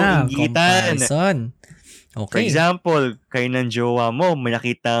sasabi kong inggitan. Comparison. Okay. For example, kayo ng jowa mo, may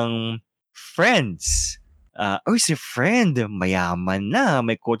nakitang friends. Si friend, mayaman na.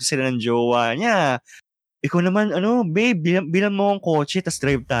 May kotse sila ng jowa niya. Ikaw naman, babe, bilang mo ang kotse, tas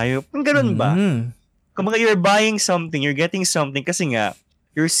drive tayo. Ganun ba? Kung you're buying something, you're getting something kasi nga,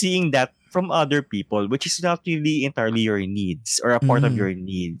 you're seeing that from other people which is not really entirely your needs or a part of your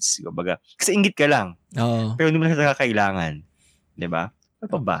needs. Kasi inggit ka lang. Oo. Pero hindi mo na siya kailangan. Diba? Ano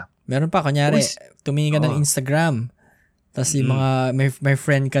pa ba? Meron pa, kunyari, tumingin ka ng Instagram. Tapos yung mga, may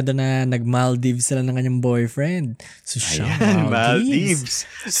friend ka doon na nag-Maldives sila ng kanyang boyfriend. So siya, Maldives.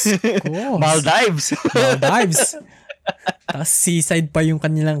 Maldives. Tapos seaside pa yung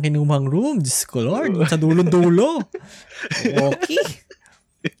kanilang kinumang room. Diyos ko, Lord. Sa dulo-dulo. Okay.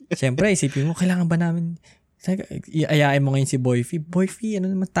 Siyempre, isipin mo, kailangan ba namin, iayain mo ngayon si Boyfie. Boyfie,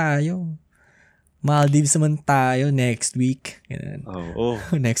 ano naman tayo? Maldives naman tayo next week. Oo.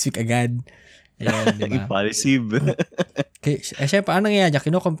 Next week agad. Ayan, diba? Impulsive. Okay, syempre, anong nangyayari?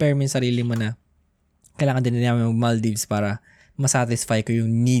 Kino-compare mo yung sarili mo na kailangan din namin mag-Maldives para masatisfy ko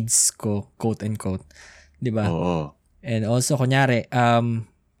yung needs ko, quote and quote. Diba? Oo. And also, kunyari,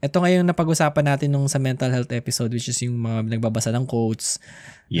 ito ngayon napag-usapan natin nung sa mental health episode, which is yung mga nagbabasa ng quotes.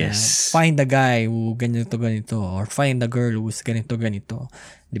 Yes. Find the guy who ganito, or find the girl who's ganito.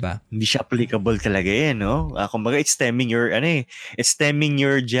 Diba? Hindi siya applicable talaga no? Kumbaga, it's stemming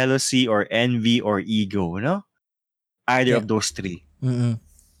your jealousy or envy or ego, no? Either of those three.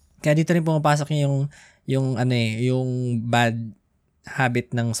 Kaya dito rin pumapasok yung bad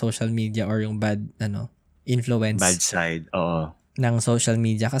habit ng social media or yung bad, influence. Bad side, oo. Ng social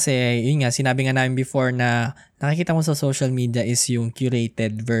media. Kasi, yun nga, sinabi nga namin before na nakikita mo sa social media is yung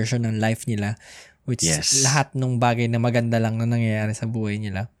curated version ng life nila. Which lahat ng bagay na maganda lang na nangyayari sa buhay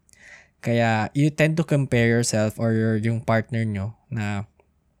nila. Kaya, you tend to compare yourself or yung partner nyo na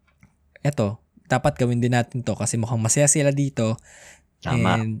eto, dapat gawin din natin to kasi mukhang masaya sila dito.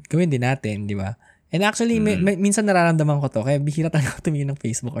 Tama. And gawin din natin, di ba? And actually, minsan nararamdaman ko to. Kaya bihira talaga ako tumingin ng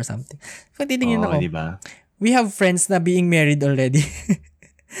Facebook or something. Kung titingin ako, diba? We have friends na being married already.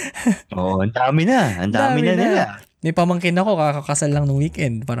 Ang dami na. Ang dami na nila. May pamangkin ako, kakakasal lang nung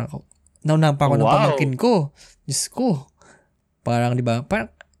weekend. Parang naunahan pa ako ng pamangkin ko. Diyos ko. Parang, di ba?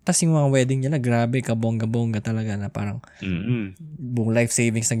 Tas yung mga wedding nila, grabe, kabongga-bongga talaga na parang buong life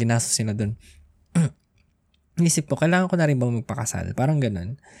savings na ginastos nila dun. Inisip ko, kailangan ko na rin bang magpakasal? Parang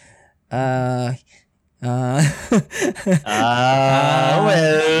ganun.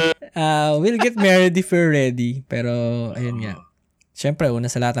 We'll get married if we're ready. Pero, ayun nga. Siyempre, una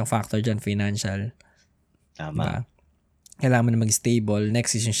sa lahat ang factor dyan, financial. Tama. Diba? Kailangan mo na mag-stable.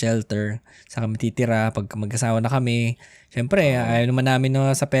 Next is yung shelter. Saka matitira. Pag mag-asawa na kami. Siyempre, ayaw naman namin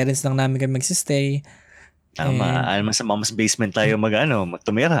na sa parents lang namin kami magsistay. Tama. Alam mo sa mama's basement tayo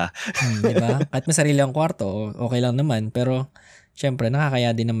tumira. Diba? Kahit may sarili ang kwarto, okay lang naman. Pero, siyempre,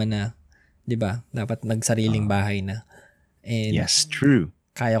 nakakaya din naman na, diba? Dapat nagsariling bahay na. And, yes, true.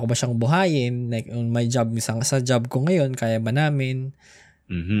 Kaya ko ba siyang buhayin? Like, on my job, sa job ko ngayon, kaya ba namin?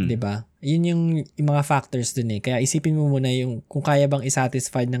 Diba? Yun yung mga factors dun eh. Kaya isipin mo muna yung kung kaya bang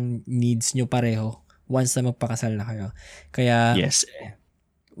isatisfy ng needs nyo pareho once na magpakasal na kayo. Kaya, yes.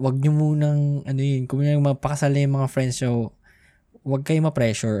 Wag nyo munang, kung magpakasal na yung mga friends nyo, wag kayo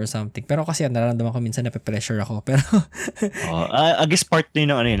ma-pressure or something. Pero kasi nararamdaman ko minsan na-pressure ako. Pero I guess part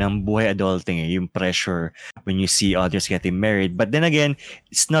din ng buhay adulting yung pressure when you see others getting married. But then again,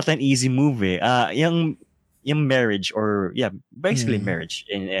 it's not an easy move eh. Yung yung marriage or basically marriage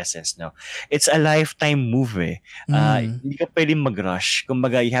in essence, no, it's a lifetime move hindi ka pwedeng mag-rush.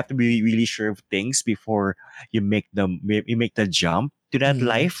 Kumbaga, you have to be really sure of things before you make the jump to that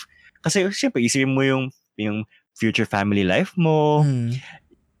life. Kasi syempre isipin mo yung future family life mo,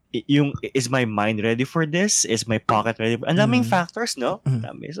 yung is my mind ready for this, is my pocket ready for... Ang daming factors, no?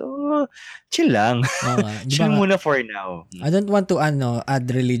 Dami. So chill lang. Chill muna for now. I don't want to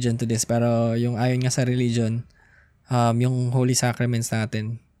add religion to this, pero yung ayon nga sa religion, yung holy sacraments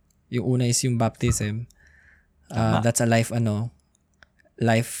natin, yung una is yung baptism. That's a life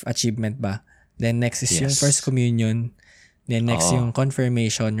achievement ba. Then next is yung first communion. Then next yung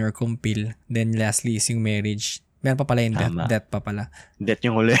confirmation or kumpil. Then lastly is yung marriage. Meron pa pala yung death pa pala. Death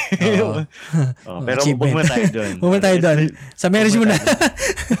yung huli. Pero huwag muna tayo doon. Huwag muna tayo doon. Sa marriage muna.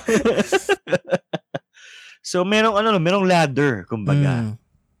 So merong ladder, kumbaga.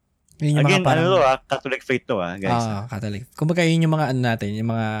 Again, parang, Catholic faith to guys. Catholic. Kumbaga yun yung mga natin,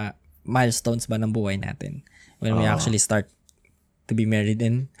 yung mga milestones ba ng buhay natin. When we actually start to be married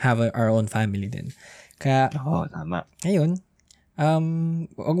and have our own family din. Kaya, tama. Ayun.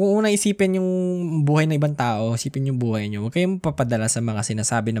 Huwag mo unang isipin yung buhay ng ibang tao, isipin yung buhay nyo. Huwag kayong papadala sa mga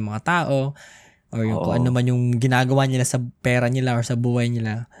sinasabi ng mga tao or yung kung ano man yung ginagawa nila sa pera nila or sa buhay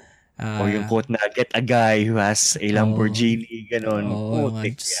nila. O yung quote na, get a guy who has a Lamborghini, ganon.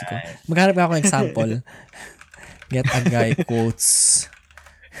 Maghanap ako ng example. Get a guy quotes.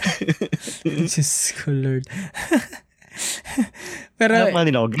 Diyos ko, Lord. Pero,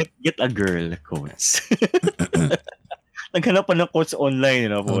 get a girl quotes. Naghanap pa ng quotes online.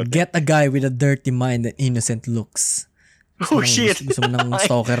 Get a guy with a dirty mind and innocent looks. Shit. Gusto mo ng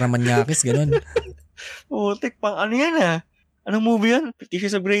stalker na manyakis, ganon. Pang ano yan Anong movie yan? 50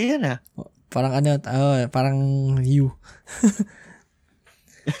 Shades of Grey yan Parang parang You.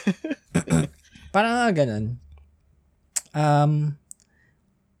 Parang ganon.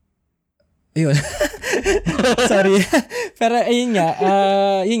 Yun. Sorry. Pero ayun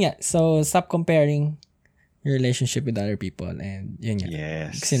nga. So, stop comparing your relationship with other people. And yun nga.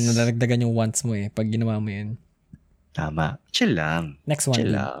 Yes. Kasi nadagdagan yung wants mo pag ginawa mo yun. Tama. Chill lang. Next one.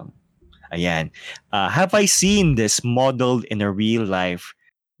 Chill lang. Ayan. Have I seen this modeled in a real life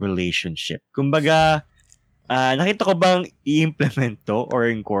relationship? Kumbaga, nakita ko bang i-implement to or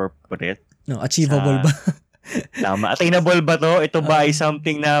incorporate? No, achievable ba? Tama. Attainable ba to? Ito ba ay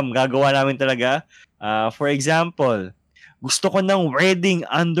something na magagawa namin talaga? For example, gusto ko ng wedding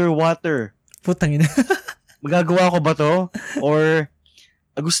underwater. Putang ina. Magagawa ko ba to? Or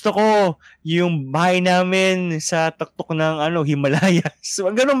gusto ko yung bahay namin sa tuktok ng Himalayas. So,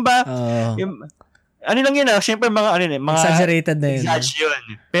 ganun ba? Ano lang yun Siyempre mga exaggerated na yun.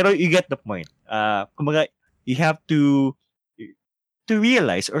 Exaggeration. Pero you get the point. Kumbaga, you have to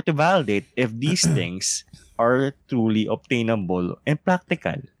realize or to validate if these things are truly obtainable and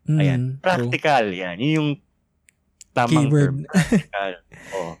practical. Ayan. Practical. True. Yan. Yun yung tamang keyword. Term. Practical.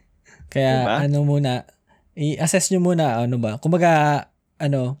 Kaya diba? Muna, i-assess nyo muna, kumbaga,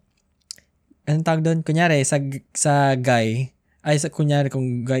 anong tawag doon? Kunyari, sa guy, kunyari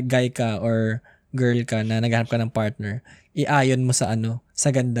kung guy ka or girl ka na naghahanap ka ng partner, i-ayon mo sa sa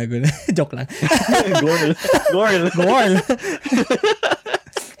ganda. Joke lang. Girl.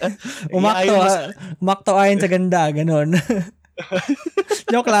 Umakto ayon sa ganda, ganon.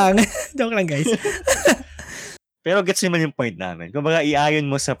 Joke lang. Joke lang, guys. Pero gets naman yung point namin. Kumbaga, i-ayon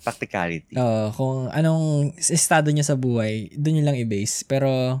mo sa practicality. Kung anong estado niya sa buhay, doon yun lang i-base.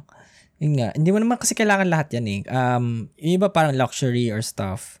 Pero, yun nga, hindi mo naman kasi kailangan lahat yan yung iba parang luxury or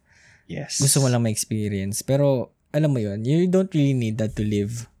stuff. Yes. Gusto mo lang ma-experience. Pero, alam mo yun, you don't really need that to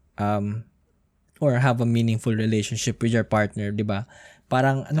live or have a meaningful relationship with your partner, di ba?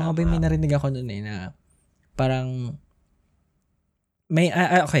 Parang, nga ba yung may narinig ako noon na parang, may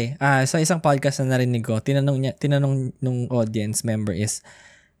sa isang podcast na narinig ko, tinanong nung audience member is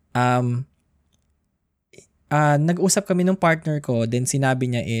nag-usap kami nung partner ko, then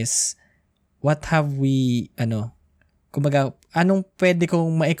sinabi niya is what have we kumbaga anong pwede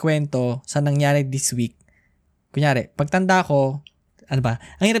kong maikwento sa nangyari this week. Kunyari, pagtanda ko, ang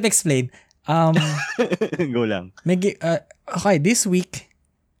hirap explain. Go lang. Okay, this week,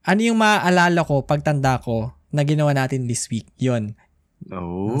 ano yung maaalala ko pagtanda ko na ginawa natin this week? Yon.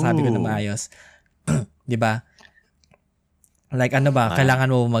 Sabi ko na maayos. 'Di ba? Like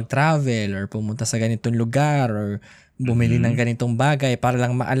kailangan mo mag-travel or pumunta sa ganitong lugar or bumili ng ganitong bagay para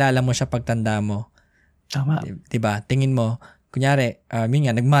lang maalala mo siya pagtanda mo. Tama. 'Di ba? Tingin mo, kunyari, yun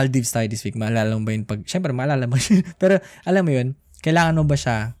nga, nag-Maldives tayo this week, maalala mo ba yun? Siyempre, maalala mo yun. Pero, alam mo yun, kailangan mo ba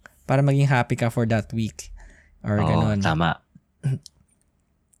siya para maging happy ka for that week? Or gano'n. Tama.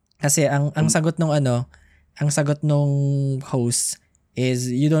 Kasi, ang sagot nung ang sagot nung host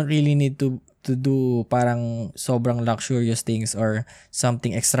is you don't really need to do parang sobrang luxurious things or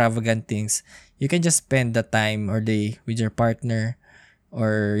something extravagant things. You can just spend the time or day with your partner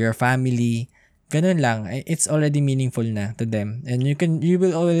or your family. Ganun lang. It's already meaningful na to them. And you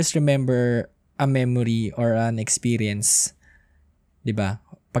will always remember a memory or an experience. 'Di ba?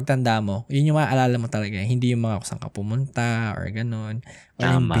 Pagtanda mo, yun yung maaalala mo talaga. Hindi yung mga kung saan ka pumunta or ganun. Or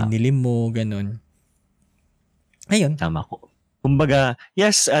yung Tama. binili mo, ganun. Ayun. Tama ko. Kumbaga,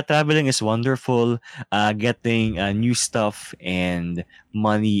 yes, traveling is wonderful. Getting new stuff and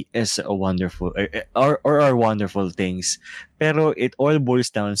money is a wonderful or are wonderful things. Pero it all boils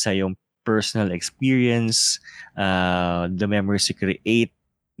down sa yung personal experience, the memories you create,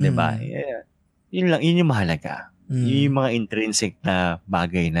 'di ba? Yeah. Yun lang, yun yung mahalaga. Yun yung mga intrinsic na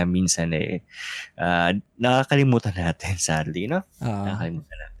bagay na minsan nakakalimutan natin, sadly, no?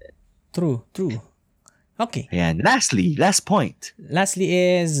 Nakakalimutan natin. True. Okay. Ayan. Last point. Lastly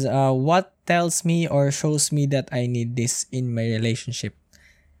is, what tells me or shows me that I need this in my relationship?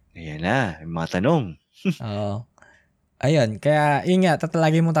 Ayan na, yung mga tanong. Ayun, kaya yun nga,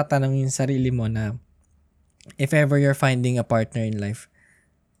 lagi mong tatanungin yung sarili mo na if ever you're finding a partner in life,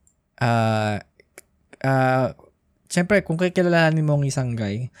 syempre, kung kikilalanin mo ang isang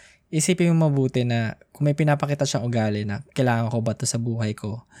guy, isipin mo mabuti na kung may pinapakita siyang ugali na kailangan ko ba ito sa buhay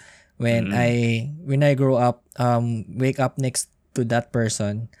ko. When I grow up, wake up next to that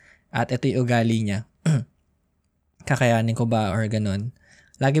person at ito yung ugali niya, kakayanin ko ba or ganun.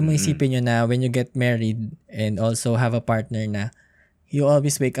 Lagi mo isipin nyo na when you get married and also have a partner na you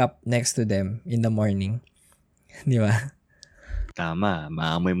always wake up next to them in the morning. Di ba? Tama.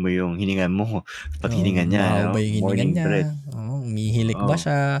 Maamoy mo yung hiningan mo. Pag hiningan niya. Ba yung hiningan niya? Umihilik ba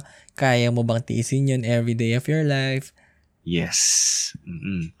siya? Kaya mo bang tiisin yun every day of your life? Yes.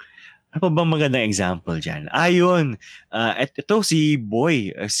 Ano pa bang magandang example dyan? Ayun. Ito si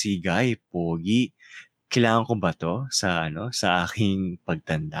Boy, si Guy, Pogi. Kailangan ko ba to sa aking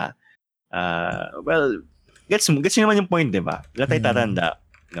pagtanda? Well, gets nyo naman yung point, 'di ba? Wala tayo tatanda,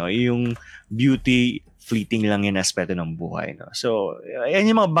 no? Yung beauty fleeting lang yan aspeto ng buhay, no? So,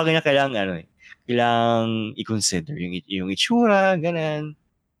 ayan yung mga bagay na kailangan i-consider, yung itsura, ganun.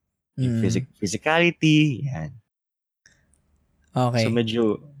 Yung physicality, yan. Okay. So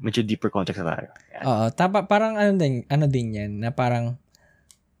medyo deeper context na tayo. Yan. Oo, parang ano din yan na parang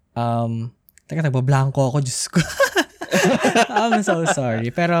teka, nagbablanko ako, Diyos ko. I'm so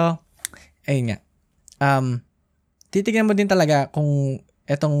sorry. Pero, ayun nga. Titignan mo din talaga kung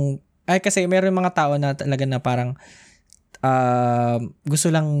kasi meron mga tao na talaga na parang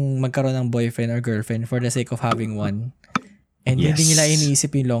gusto lang magkaroon ng boyfriend or girlfriend for the sake of having one. And hindi nila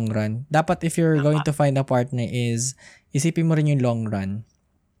iniisip yung long run. Dapat if you're going to find a partner is, isipin mo rin yung long run.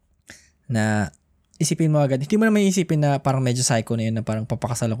 Na, isipin mo agad. Hindi mo naman isipin na parang medyo psycho na yun na parang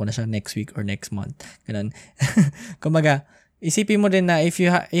papakasalan ko na siya next week or next month. Ganun. Kumbaga, isipin mo din na if you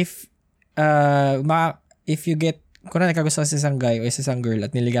get, kung nagkagusto ka sa isang guy o sa isang girl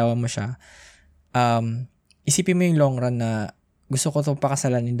at niligawan mo siya, isipin mo yung long run na gusto ko itong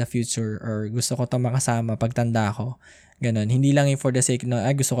pakasalan in the future or gusto ko itong makasama pagtanda ko. Ganun. Hindi lang yung for the sake na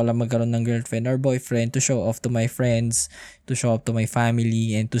gusto ko lang magkaroon ng girlfriend or boyfriend to show off to my friends, to show off to my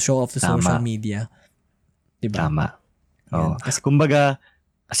family, and to show off to social media. Diba? Tama. Oh. Kasi kumbaga,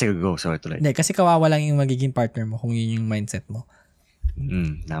 go, sorry tuloy. Hindi, kasi kawawa lang yung magiging partner mo kung yun yung mindset mo.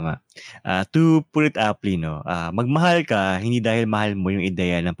 Tama. To put it aptly, no, magmahal ka, hindi dahil mahal mo yung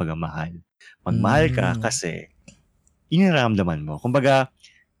ideya ng pagmamahal. Magmahal ka kasi yun yung nararamdaman mo. Kumbaga,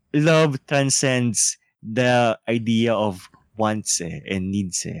 love transcends the idea of wants and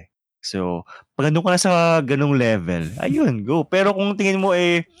needs So, pag andun ka na sa ganung level, ayun, go. Pero kung tingin mo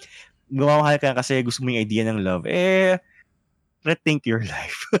gumamahal ka kasi gusto mo yung idea ng love, rethink your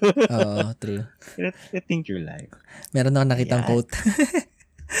life. Oo, true. Rethink your life. Meron ako nakitang quote.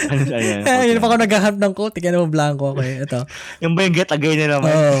 Ayan. Yun pa ako naghahanap ng quote. Tignan mo, blanco ako Ito. Yung ba yung get again na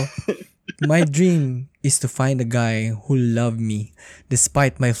naman? My dream is to find a guy who love me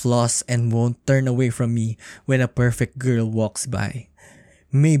despite my flaws and won't turn away from me when a perfect girl walks by.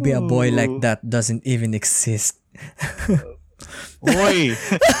 Maybe a boy like that doesn't even exist. Hoy!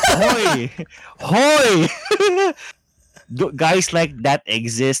 Guys like that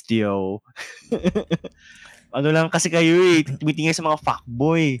exist, yo. Ano lang kasi kayo tumitingin sa mga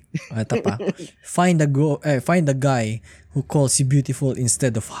fuckboy. Ito pa. Find a guy who calls you beautiful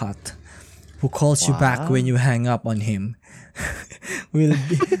instead of hot. Who calls you back when you hang up on him. Will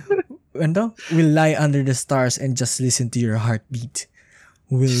lie under the stars and just listen to your heartbeat.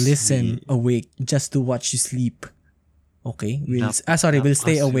 Will listen awake just to watch you sleep. Okay? Will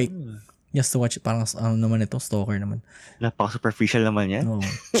stay awake Just to watch it. Parang ano naman ito, stalker naman. Napaka-superficial naman yan. Oh.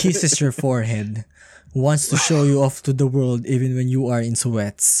 Kisses your forehead. Wants to show you off to the world even when you are in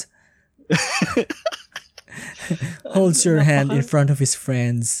sweats. Holds your hand in front of his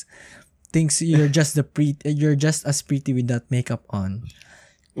friends. Thinks you're just as pretty with that makeup on.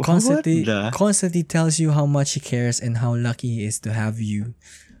 Constantly tells you how much he cares and how lucky he is to have you.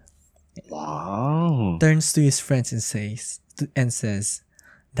 Wow. Turns to his friends and says,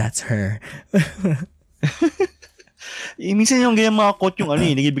 "That's her." Minsan yung ganyan mga quote yung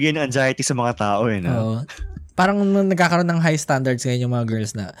nagibigay ng anxiety sa mga tao no? Oo. Parang nagkakaroon ng high standards ngayon yung mga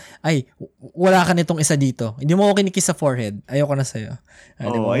girls na, ay, wala ka nitong isa dito. Hindi mo ako kinikiss sa forehead. Ayoko na sa'yo.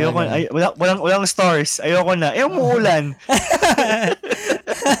 Ayoko na. Walang stars. Ayoko na. Umuulan.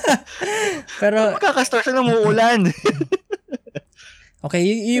 Pero, magkaka-stars na umuulan. okay,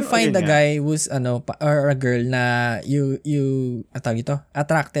 you find a guy who's, or a girl na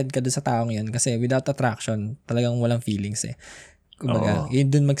attracted ka doon sa taong yun. Kasi without attraction, talagang walang feelings eh. Kumbaga, yun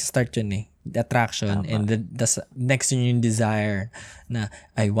dun mag-start yun eh. The attraction. Tama. And the next yun yung desire na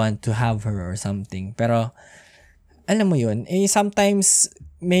I want to have her or something. Pero, alam mo yun, sometimes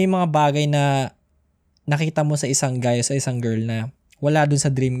may mga bagay na nakita mo sa isang guy o sa isang girl na wala dun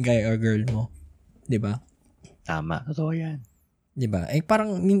sa dream guy or girl mo. Diba? Tama. Totoo yan. Diba?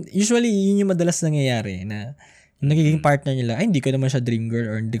 Parang, usually, yun yung madalas nangyayari na yung nagiging partner nila, ay, hindi ko naman siya dream girl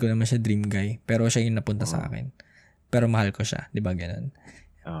or hindi ko naman siya dream guy. Pero siya yung napunta sa akin. Pero mahal ko siya. Diba ganun?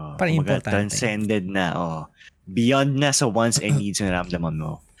 Parang importante. Transcended na. Beyond na sa wants and needs na naramdaman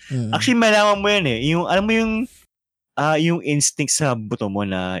mo. Actually, malaman mo yan eh. Yung, alam mo yung instinct sa buto mo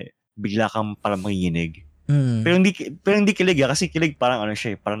na bigla kang parang manginginig. Pero hindi kilig kasi kilig parang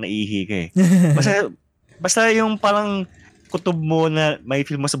siya parang naiihi ka eh. Basta yung parang kutob mo na may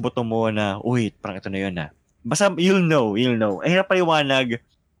feel mo sa buto mo na, uy, parang ito na yun na. Basta you'll know. Ay, hirap paliwanag.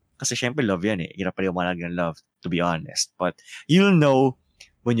 Kasi syempre love yan eh. Hirap paliwanag ng love, to be honest. But you'll know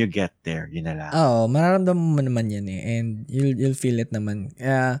when you get there. Yun na lang. Oo, mararamdaman mo naman yan eh. And you'll feel it naman.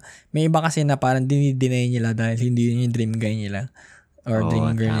 May iba kasi na parang dinideny nila dahil hindi yun yung dream guy nila. Or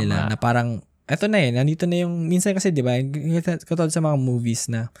dream girl nila. Na parang, eto na eh. Nandito na yung, minsan kasi diba, katulad sa mga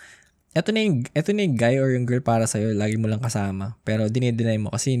movies na, eto na yung guy or yung girl para sa'yo, lagi mo lang kasama. Pero dinideny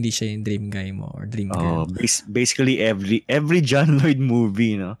mo kasi hindi siya yung dream guy mo or dream girl. Basically every John Lloyd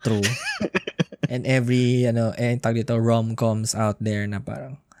movie, no? True. And every, tawag dito, rom-coms out there na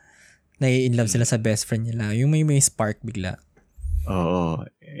parang nai-inlove sila sa best friend nila. Yung may spark bigla. Oo.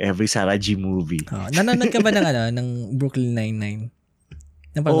 Every Sarah G movie. Nanonood ka ba ng Brooklyn Nine-Nine?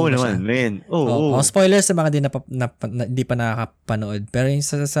 Oo naman, man. Oo. Spoilers sa mga di pa nakakapanood. Pero yung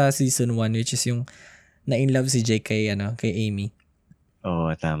sa season 1, which is yung na-inlove si Jake kay Amy. Oo,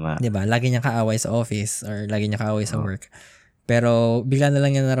 tama. Diba? Lagi niyang kaaway sa office or lagi niya kaaway sa work. Pero bigla na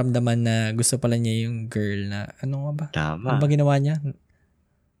lang niya naramdaman na gusto pala niya yung girl na, ano nga ba? Tama. Ano ba ginawa niya?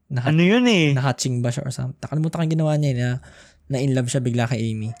 Ano yun eh? Na-hatching ba siya or something? Nakalimutan kang ginawa niya na in-love siya bigla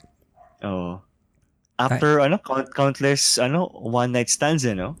kay Amy. Oo. After, countless, one night stands,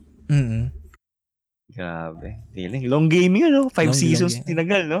 Mm-hmm. Grabe. Long gaming, 5 seasons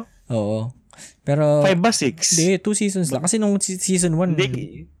tinagal, no? Oo. Pero 5 ba 6? Hindi, 2 seasons lang. Kasi nung season 1.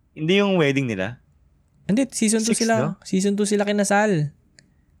 Hindi yung wedding nila? Hindi, season 2 sila. No? Season 2 sila kinasal.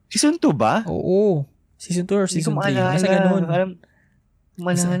 Season 2 ba? Oo. Season 2 or season 3. Basta ganun.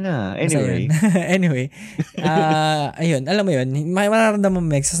 Malala. Anyway. Anyway. Ayun. Alam mo yun. Mararamdaman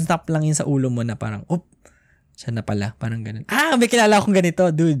mo, snap lang yun sa ulo mo na parang, siya na pala. Parang ganun. May kilala akong ganito,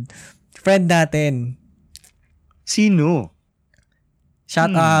 dude. Friend natin. Sino?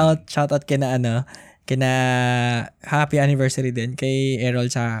 Shout out kina happy anniversary din kay Errol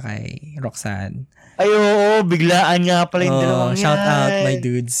tsaka kay Roxanne. Ay, oo, biglaan nga pala yung dalawang yan. Shout out, my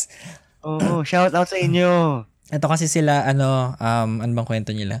dudes. Oo, shout out sa inyo. Ito kasi sila, ano bang kwento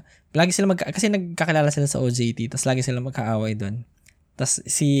nila? Lagi sila kasi nagkakilala sila sa OJT, tapos lagi sila magkaaway doon. Tapos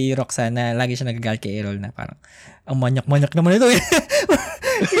si Roxanne, lagi siya nagagalit kay Errol na parang, ang manyak-manyak naman ito eh.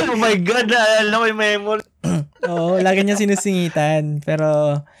 Oh my God, naalala ko yung memory. Oo, lagi niya sinusingitan.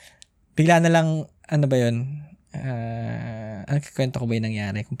 Pero, bigla na lang, ano ba yun? Kwento ko ba yung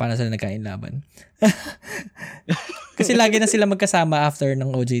nangyari? Kung paano sila nagkain-laban. Kasi lagi na sila magkasama after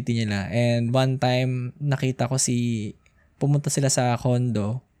ng OJT nila. And one time, nakita ko pumunta sila sa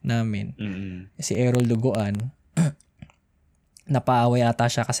condo namin. Mm-hmm. Si Errol Duguan. Napaaway ata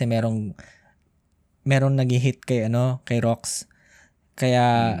siya kasi merong nag-hit kay Rox.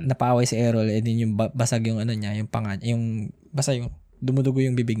 Kaya napaaway si Errol, and then yung basag yung niya, yung basta yung dumudugo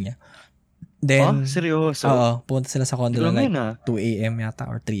yung bibig niya. Then, seryoso? Oo, pumunta sila sa condo like 2 a.m. yata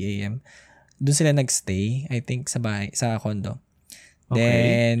or 3 a.m. Doon sila nagstay, I think, sa condo. Okay.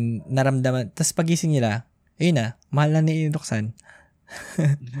 Then, naramdaman, tapos pagising nila, ayun na, mahal na ni Roxanne.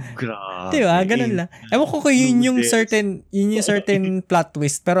 Di ba? Grabe. Ganun lang. Ewan ko kung yun yung certain plot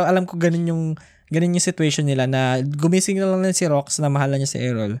twist, pero alam ko ganun yung situation nila na gumising na lang si Rox na mahal na niya si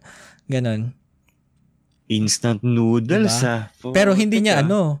Errol. Ganun. Instant noodles, Diba? Pero hindi niya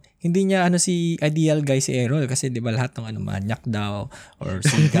si ideal guy si Errol kasi 'di ba lahat ng manyak daw or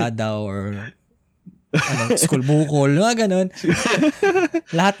siga daw or school bukol, mga ganun.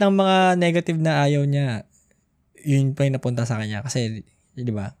 Lahat ng mga negative na ayaw niya, yun pa yung napunta sa kanya kasi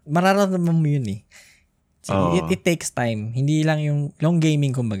 'di ba? Mararamdaman mo yun eh. So, it takes time. Hindi lang yung long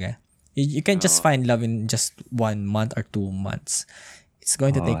gaming kumbaga. You can't just find love in just 1 month or 2 months. It's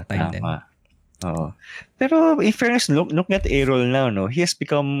going to take time din. Oo. Pero in fairness, look at Errol now, no? He has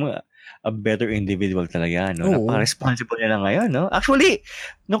become a better individual talaga, no? Napaka-responsible niya na ngayon, no? Actually,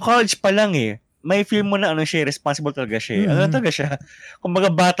 nung college pa lang may feel mo na siya, responsible talaga siya. Ano talaga siya?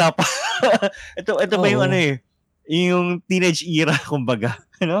 Kumbaga bata pa. ito ba yung yung teenage era, kumbaga,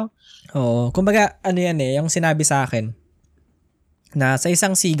 no? Oo. Kumbaga, yung sinabi sa akin, na sa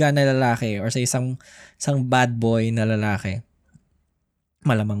isang siga na lalaki or sa isang bad boy na lalaki,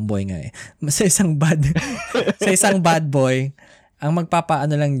 malamang boy nga sa isang bad boy, ang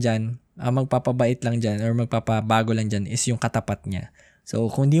magpapaano lang dyan, ang magpapabait lang dyan or magpapabago lang dyan is yung katapat niya.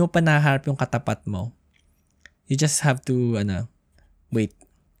 So, kung di mo pa naharap yung katapat mo, you just have to,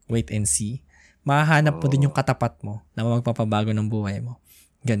 wait and see. Mahahanap mo din yung katapat mo na magpapabago ng buhay mo.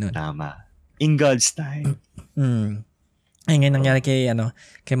 Ganun. Tama. In God's time. Ay, ngayon nangyari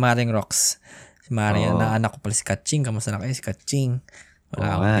kay Maring Rox. Si Maring, na anak ko pala si Katching. Kamusta na kayo si Katching?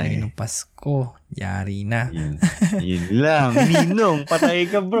 Wala akong pinagin ng Pasko. Yari na. Yun lang. Ninong, patay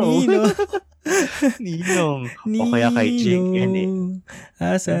ka bro. Ninong. O kaya kay Jake and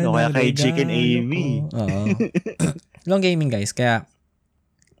o kaya kay Jake and Amy. Long gaming guys. Kaya,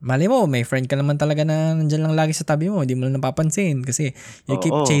 mali mo, may friend ka naman talaga na nandyan lang lagi sa tabi mo. Hindi mo lang napapansin. Kasi you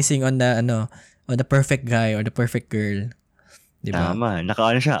keep chasing on the perfect guy or the perfect girl. Diba? Tama.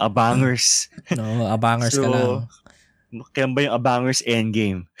 Nakaano siya, abangers. No, abangers ka lang. Kaya ba yung Abangers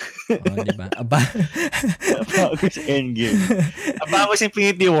Endgame? Diba? Abangers Endgame. Abangers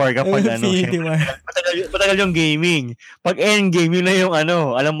Infinity War kapag Infinity War. Matagal yung gaming. Pag Endgame, yun na yung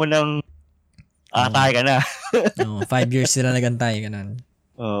alam mo nang atay ka na. 5 years sila nagantay, ganun.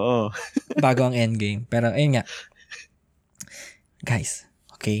 Oo. Bago ang Endgame. Pero ayun nga. Guys,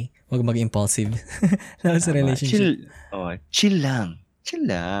 okay? Huwag mag-impulsive. Sa relationship. Chill lang.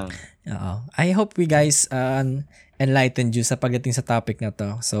 Oo. I hope we guys enlightened you sa pagdating sa topic na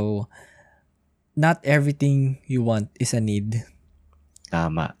to. So, not everything you want is a need.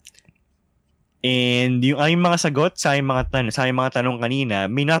 Tama. And yung aming mga sagot sa aming mga tanong kanina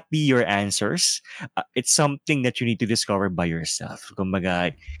may not be your answers. It's something that you need to discover by yourself.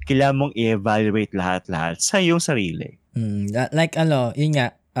 Kumbaga, kailangan mong i-evaluate lahat-lahat sa iyong sarili. Like yun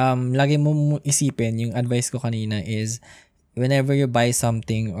nga, lagi mo isipin, yung advice ko kanina is, whenever you buy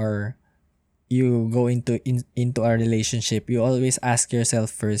something or you go into a relationship, you always ask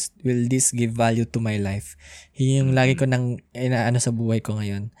yourself first, will this give value to my life? Yun yung lagi ko nang inaano sa buhay ko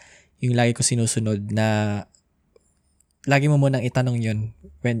ngayon. Yung lagi ko sinusunod na lagi mo munang itanong yun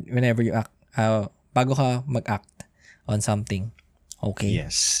whenever you act, bago ka mag-act on something. Okay?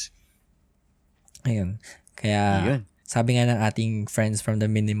 Yes. Ayun. Kaya, sabi nga ng ating friends from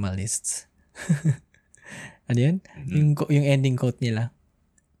the Minimalists, ano yun? Yung ending quote nila.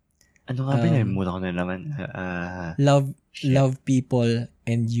 Ano nga ba yun? Muna ko na naman. Love people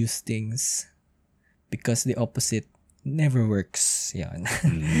and use things because the opposite never works. Yan.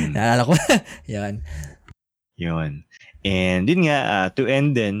 Naalala ko. Yan. Yun. And yun nga, to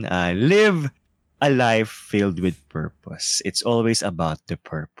end then, live a life filled with purpose. It's always about the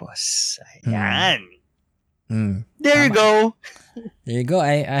purpose. Ayan. There you go. There you go.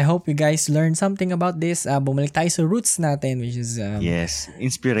 I hope you guys learned something about this. Bumalik tayo sa roots natin, which is yes,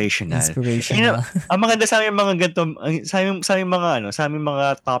 inspirational. Inspirational. Ang maganda sa aming mga ganito, sa aming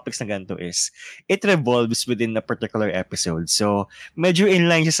mga topics na ganito is it revolves within a particular episode. So, medyo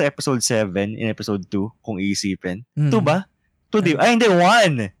inline siya sa episode 7 in episode 2 kung iisipin. 2 ba? 2 di. Ay, hindi,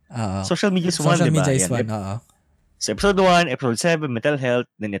 1. Social media is 1, Social di ba? media is 1, So, episode 1, episode 7, mental health,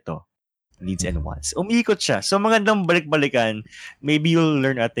 then ito. Needs and wants. Umiikot siya. So, magandang balik-balikan. Maybe you'll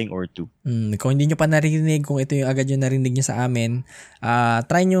learn a thing or two. Kung hindi nyo pa narinig, kung ito yung agad yung narinig nyo sa amin,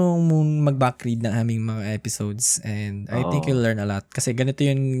 try nyo mag-backread ng aming mga episodes. And I think you'll learn a lot. Kasi ganito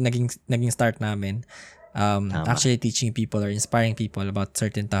yung naging start namin. Actually teaching people or inspiring people about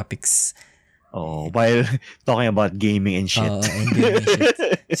certain topics While talking about gaming and shit. Oo, and gaming shit.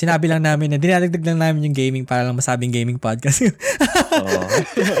 Sinabi lang namin na dinadagdag lang namin yung gaming para lang masabing gaming podcast. Oo.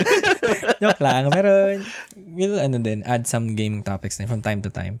 Joke lang. Pero we'll add some gaming topics din from time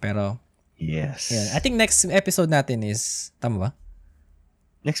to time. Pero Yes. yeah, I think next episode natin is, tama ba?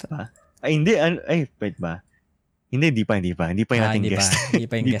 Next pa? Ay, hindi. Wait ba? Hindi pa yung ating guest. Hindi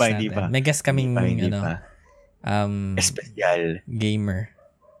pa yung guest natin. May guest kaming, Espesyal. gamer.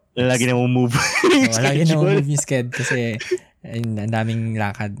 Lagi na move. Lagi na move yung sked kasi ang daming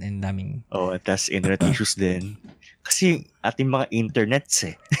lakad and daming... tas internet issues din. Kasi ating mga internets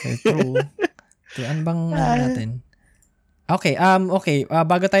True. Ano bang natin? Okay,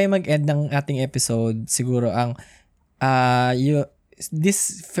 bago tayo mag-end ng ating episode, siguro ang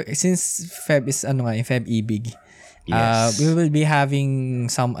since Feb is Feb Ibig. Yes. We will be having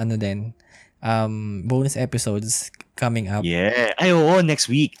some bonus episodes coming up. Yeah. Ay, next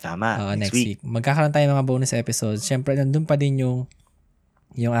week. Tama. Next week. Magkakaroon tayo ng mga bonus episodes. Siyempre, nandun pa din yung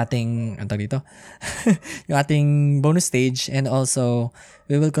ating, dito? yung ating bonus stage, and also,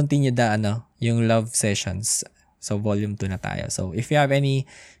 we will continue yung love sessions. So, volume 2 na tayo. So, if you have any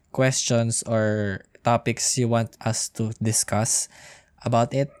questions or topics you want us to discuss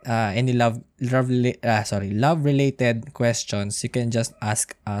about it, any love-related questions, you can just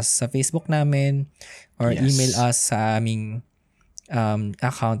ask us sa Facebook namin or email us sa aming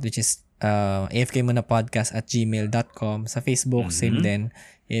account, which is afkmunapodcast@gmail.com. Sa Facebook, same din,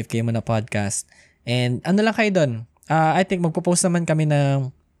 AFK Muna Podcast. And lang kayo doon. I think magpo-post naman kami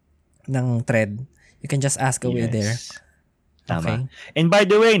ng thread. You can just ask away there. Tama. Okay. And by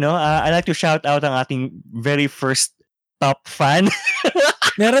the way, I'd like to shout out ang ating very first top fan.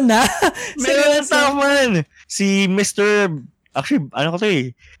 Meron na? Meron na top fan! Si Mr.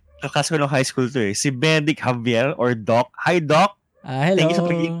 Actually, kakas ko ng high school to si Benedict Javier or Doc. Hi, Doc! Hello. Thank you for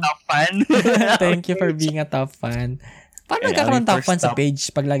being top fan. Thank you for being a top fan. Paano nagkakaroon top fan sa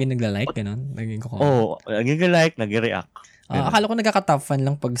page pag lagi nagla-like? Ganun? Nag-like, nag-react. Akala ko nagkaka-top fan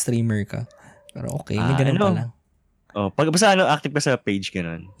lang pag streamer ka. Pero okay, may ganun pala. Basta active ka sa page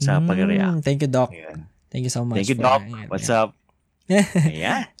ganun, sa pag-react. Thank you, Doc. Ayan. Thank you so much. Thank you, Doc. What's up?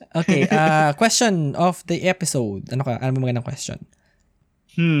 Ayan. Okay, question of the episode. Ano ba magandang question?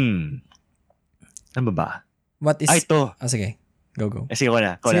 Ano ba? What is... ito. Sige. Go. Sige, ikaw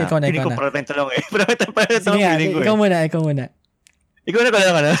na. Feeling ko parang talong Sige nga, ikaw muna. Ikaw na.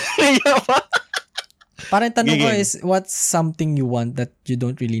 Parang tanong ko is, what's something you want that you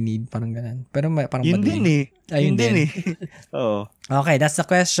don't really need? Parang ganun. Pero parang yun din Yun din. Oo. Okay, that's the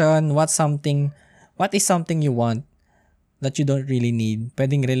question. What is something you want that you don't really need?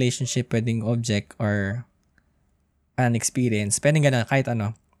 Pwedeng relationship, pwedeng object, or an experience. Pwedeng ganun, kahit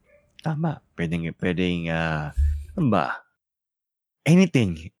ano. Tama. Pwedeng, ano ba?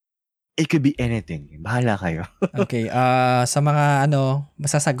 Anything. It could be anything. Bahala kayo. Okay, sa mga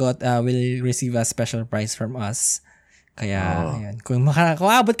masasagot, will receive a special prize from us. Kaya, ayan. Kung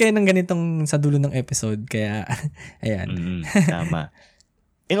abot kayo ng ganitong sa dulo ng episode, kaya, ayan. Tama.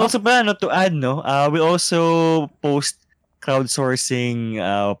 And also to add, we also post crowdsourcing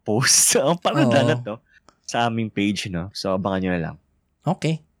posts. Parang na to sa aming page, So, abangan nyo na lang.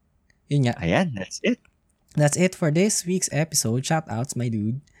 Okay. Yun nga. Ayan, that's it. That's it for this week's episode. Shout outs, my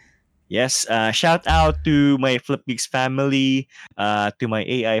dude. Yes, shout out to my Flipgeeks family, to my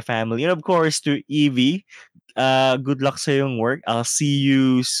AI family, and of course to Evie. Good luck sa iyong work. I'll see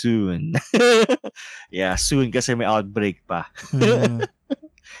you soon. Yeah, soon kasi may outbreak pa.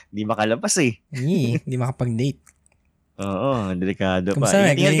 Hindi makalabas Hindi makapag-date. Oo, delikado pa.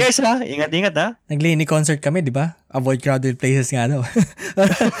 Kamusta, Ingat guys ha. Ingat ha. Nag-Laney concert kami, di ba? Avoid crowded places nga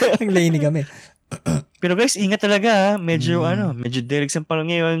Nag-Laney kami. Pero guys, ingat talaga. Medyo deligs ang panahon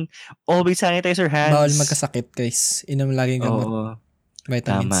ngayon. Always sanitize your hands. Bawal magkasakit, guys. Inom lagi ng gamot.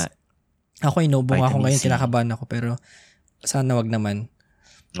 Vitamins. Tama. Ako inubong ako ngayon, kinakabahan ako, pero sana wag naman.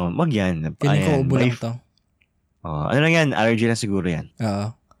 Wag yan. Feeling ko ubo lang to. Ano lang yan? Allergy lang siguro yan.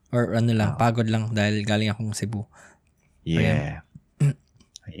 Oo. Or pagod lang dahil galing akong Cebu. Yeah.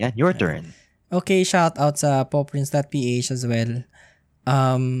 Ayan, your turn. Okay, shout out sa popprince.ph as well.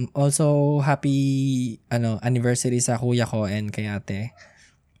 Also, happy anniversary sa kuya ko and kay ate.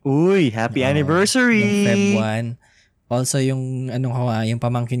 Uy, happy anniversary! Yung Feb 1. Also, yung yung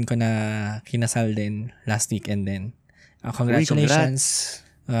pamangkin ko na kinasal din last weekend din. Congratulations.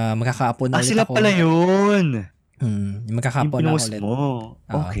 Magkakaapo na ulit sila ako. Sila pala yun. Magkakaapo na ulit. Mo.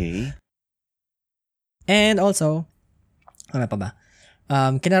 Okay. And also, ano pa ba?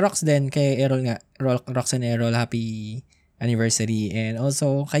 Kina Rox din, kay Errol nga. Rox and Errol, happy anniversary. And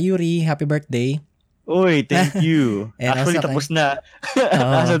also, kay Yuri, happy birthday. Uy, thank you. And Actually, also tapos na.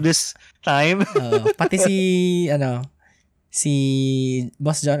 Oo. As of this time. Pati si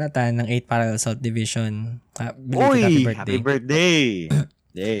Boss Jonathan ng 8 Parallel Assault Division. Belated Uy, happy birthday. happy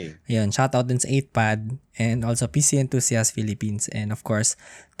birthday. Ayun, shoutout din sa 8pad and also PC Enthusiast Philippines and of course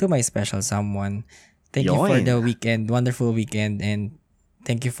to my special someone. Thank you for Yoin. the weekend, wonderful weekend, and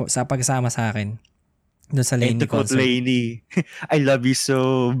thank you for sa pagsama sa akin doon sa And Laney to quote concert. Laney, I love you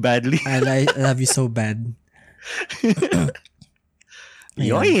so badly. I love you so bad.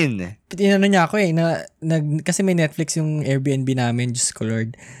 Yoin. Tinanong niya ako kasi may Netflix yung Airbnb namin, Diyos ko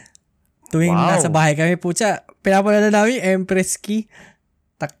Lord. Tuwing Wow. nasa bahay kami, putya, pinapalala namin yung Empress Key.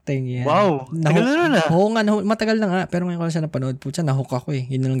 Takte niya. Wow. Tagal na na. Oo nga, matagal na nga. Pero ngayon ko na siya napanood. Putya, nahook ako eh.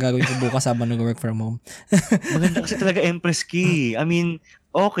 Yun na lang gagawin ko bukas habang nag-work from home. Maganda kasi talaga Empress Key. I mean,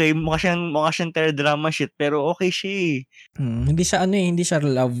 okay, mukha siyang teledrama shit, pero okay siya eh. Hindi siya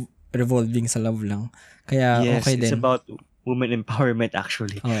love, revolving sa love lang. Kaya Yes, okay it's din. about women empowerment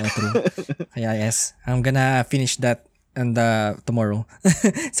actually. Oo, true. Kaya yes, I'm gonna finish that tomorrow.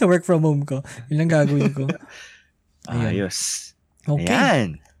 Sa work from home ko. Yun lang gagawin ko. Ayun. Ayos. Okay.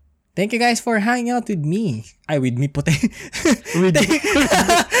 Ayan. Thank you guys for hanging out with me. With me puti. With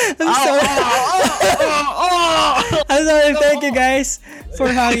I'm sorry. I'm sorry. Thank you guys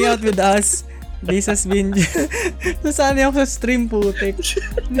for hanging out with us. This has been... Nasanay ako sa stream, putik.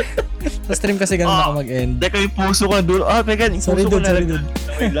 Sa stream kasi ganun ako mag-end. Teka, yung puso ko dulo. Teka, yung Sorry, puso ko dude. Sorry, dude.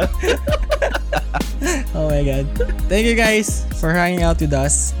 Oh my God. Thank you guys for hanging out with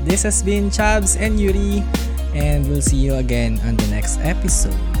us. This has been Chabs and Yuri. And we'll see you again on the next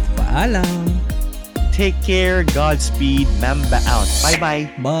episode. Paalam! Take care, Godspeed, Mamba out. Bye-bye.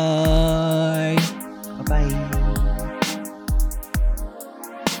 Bye! Bye-bye.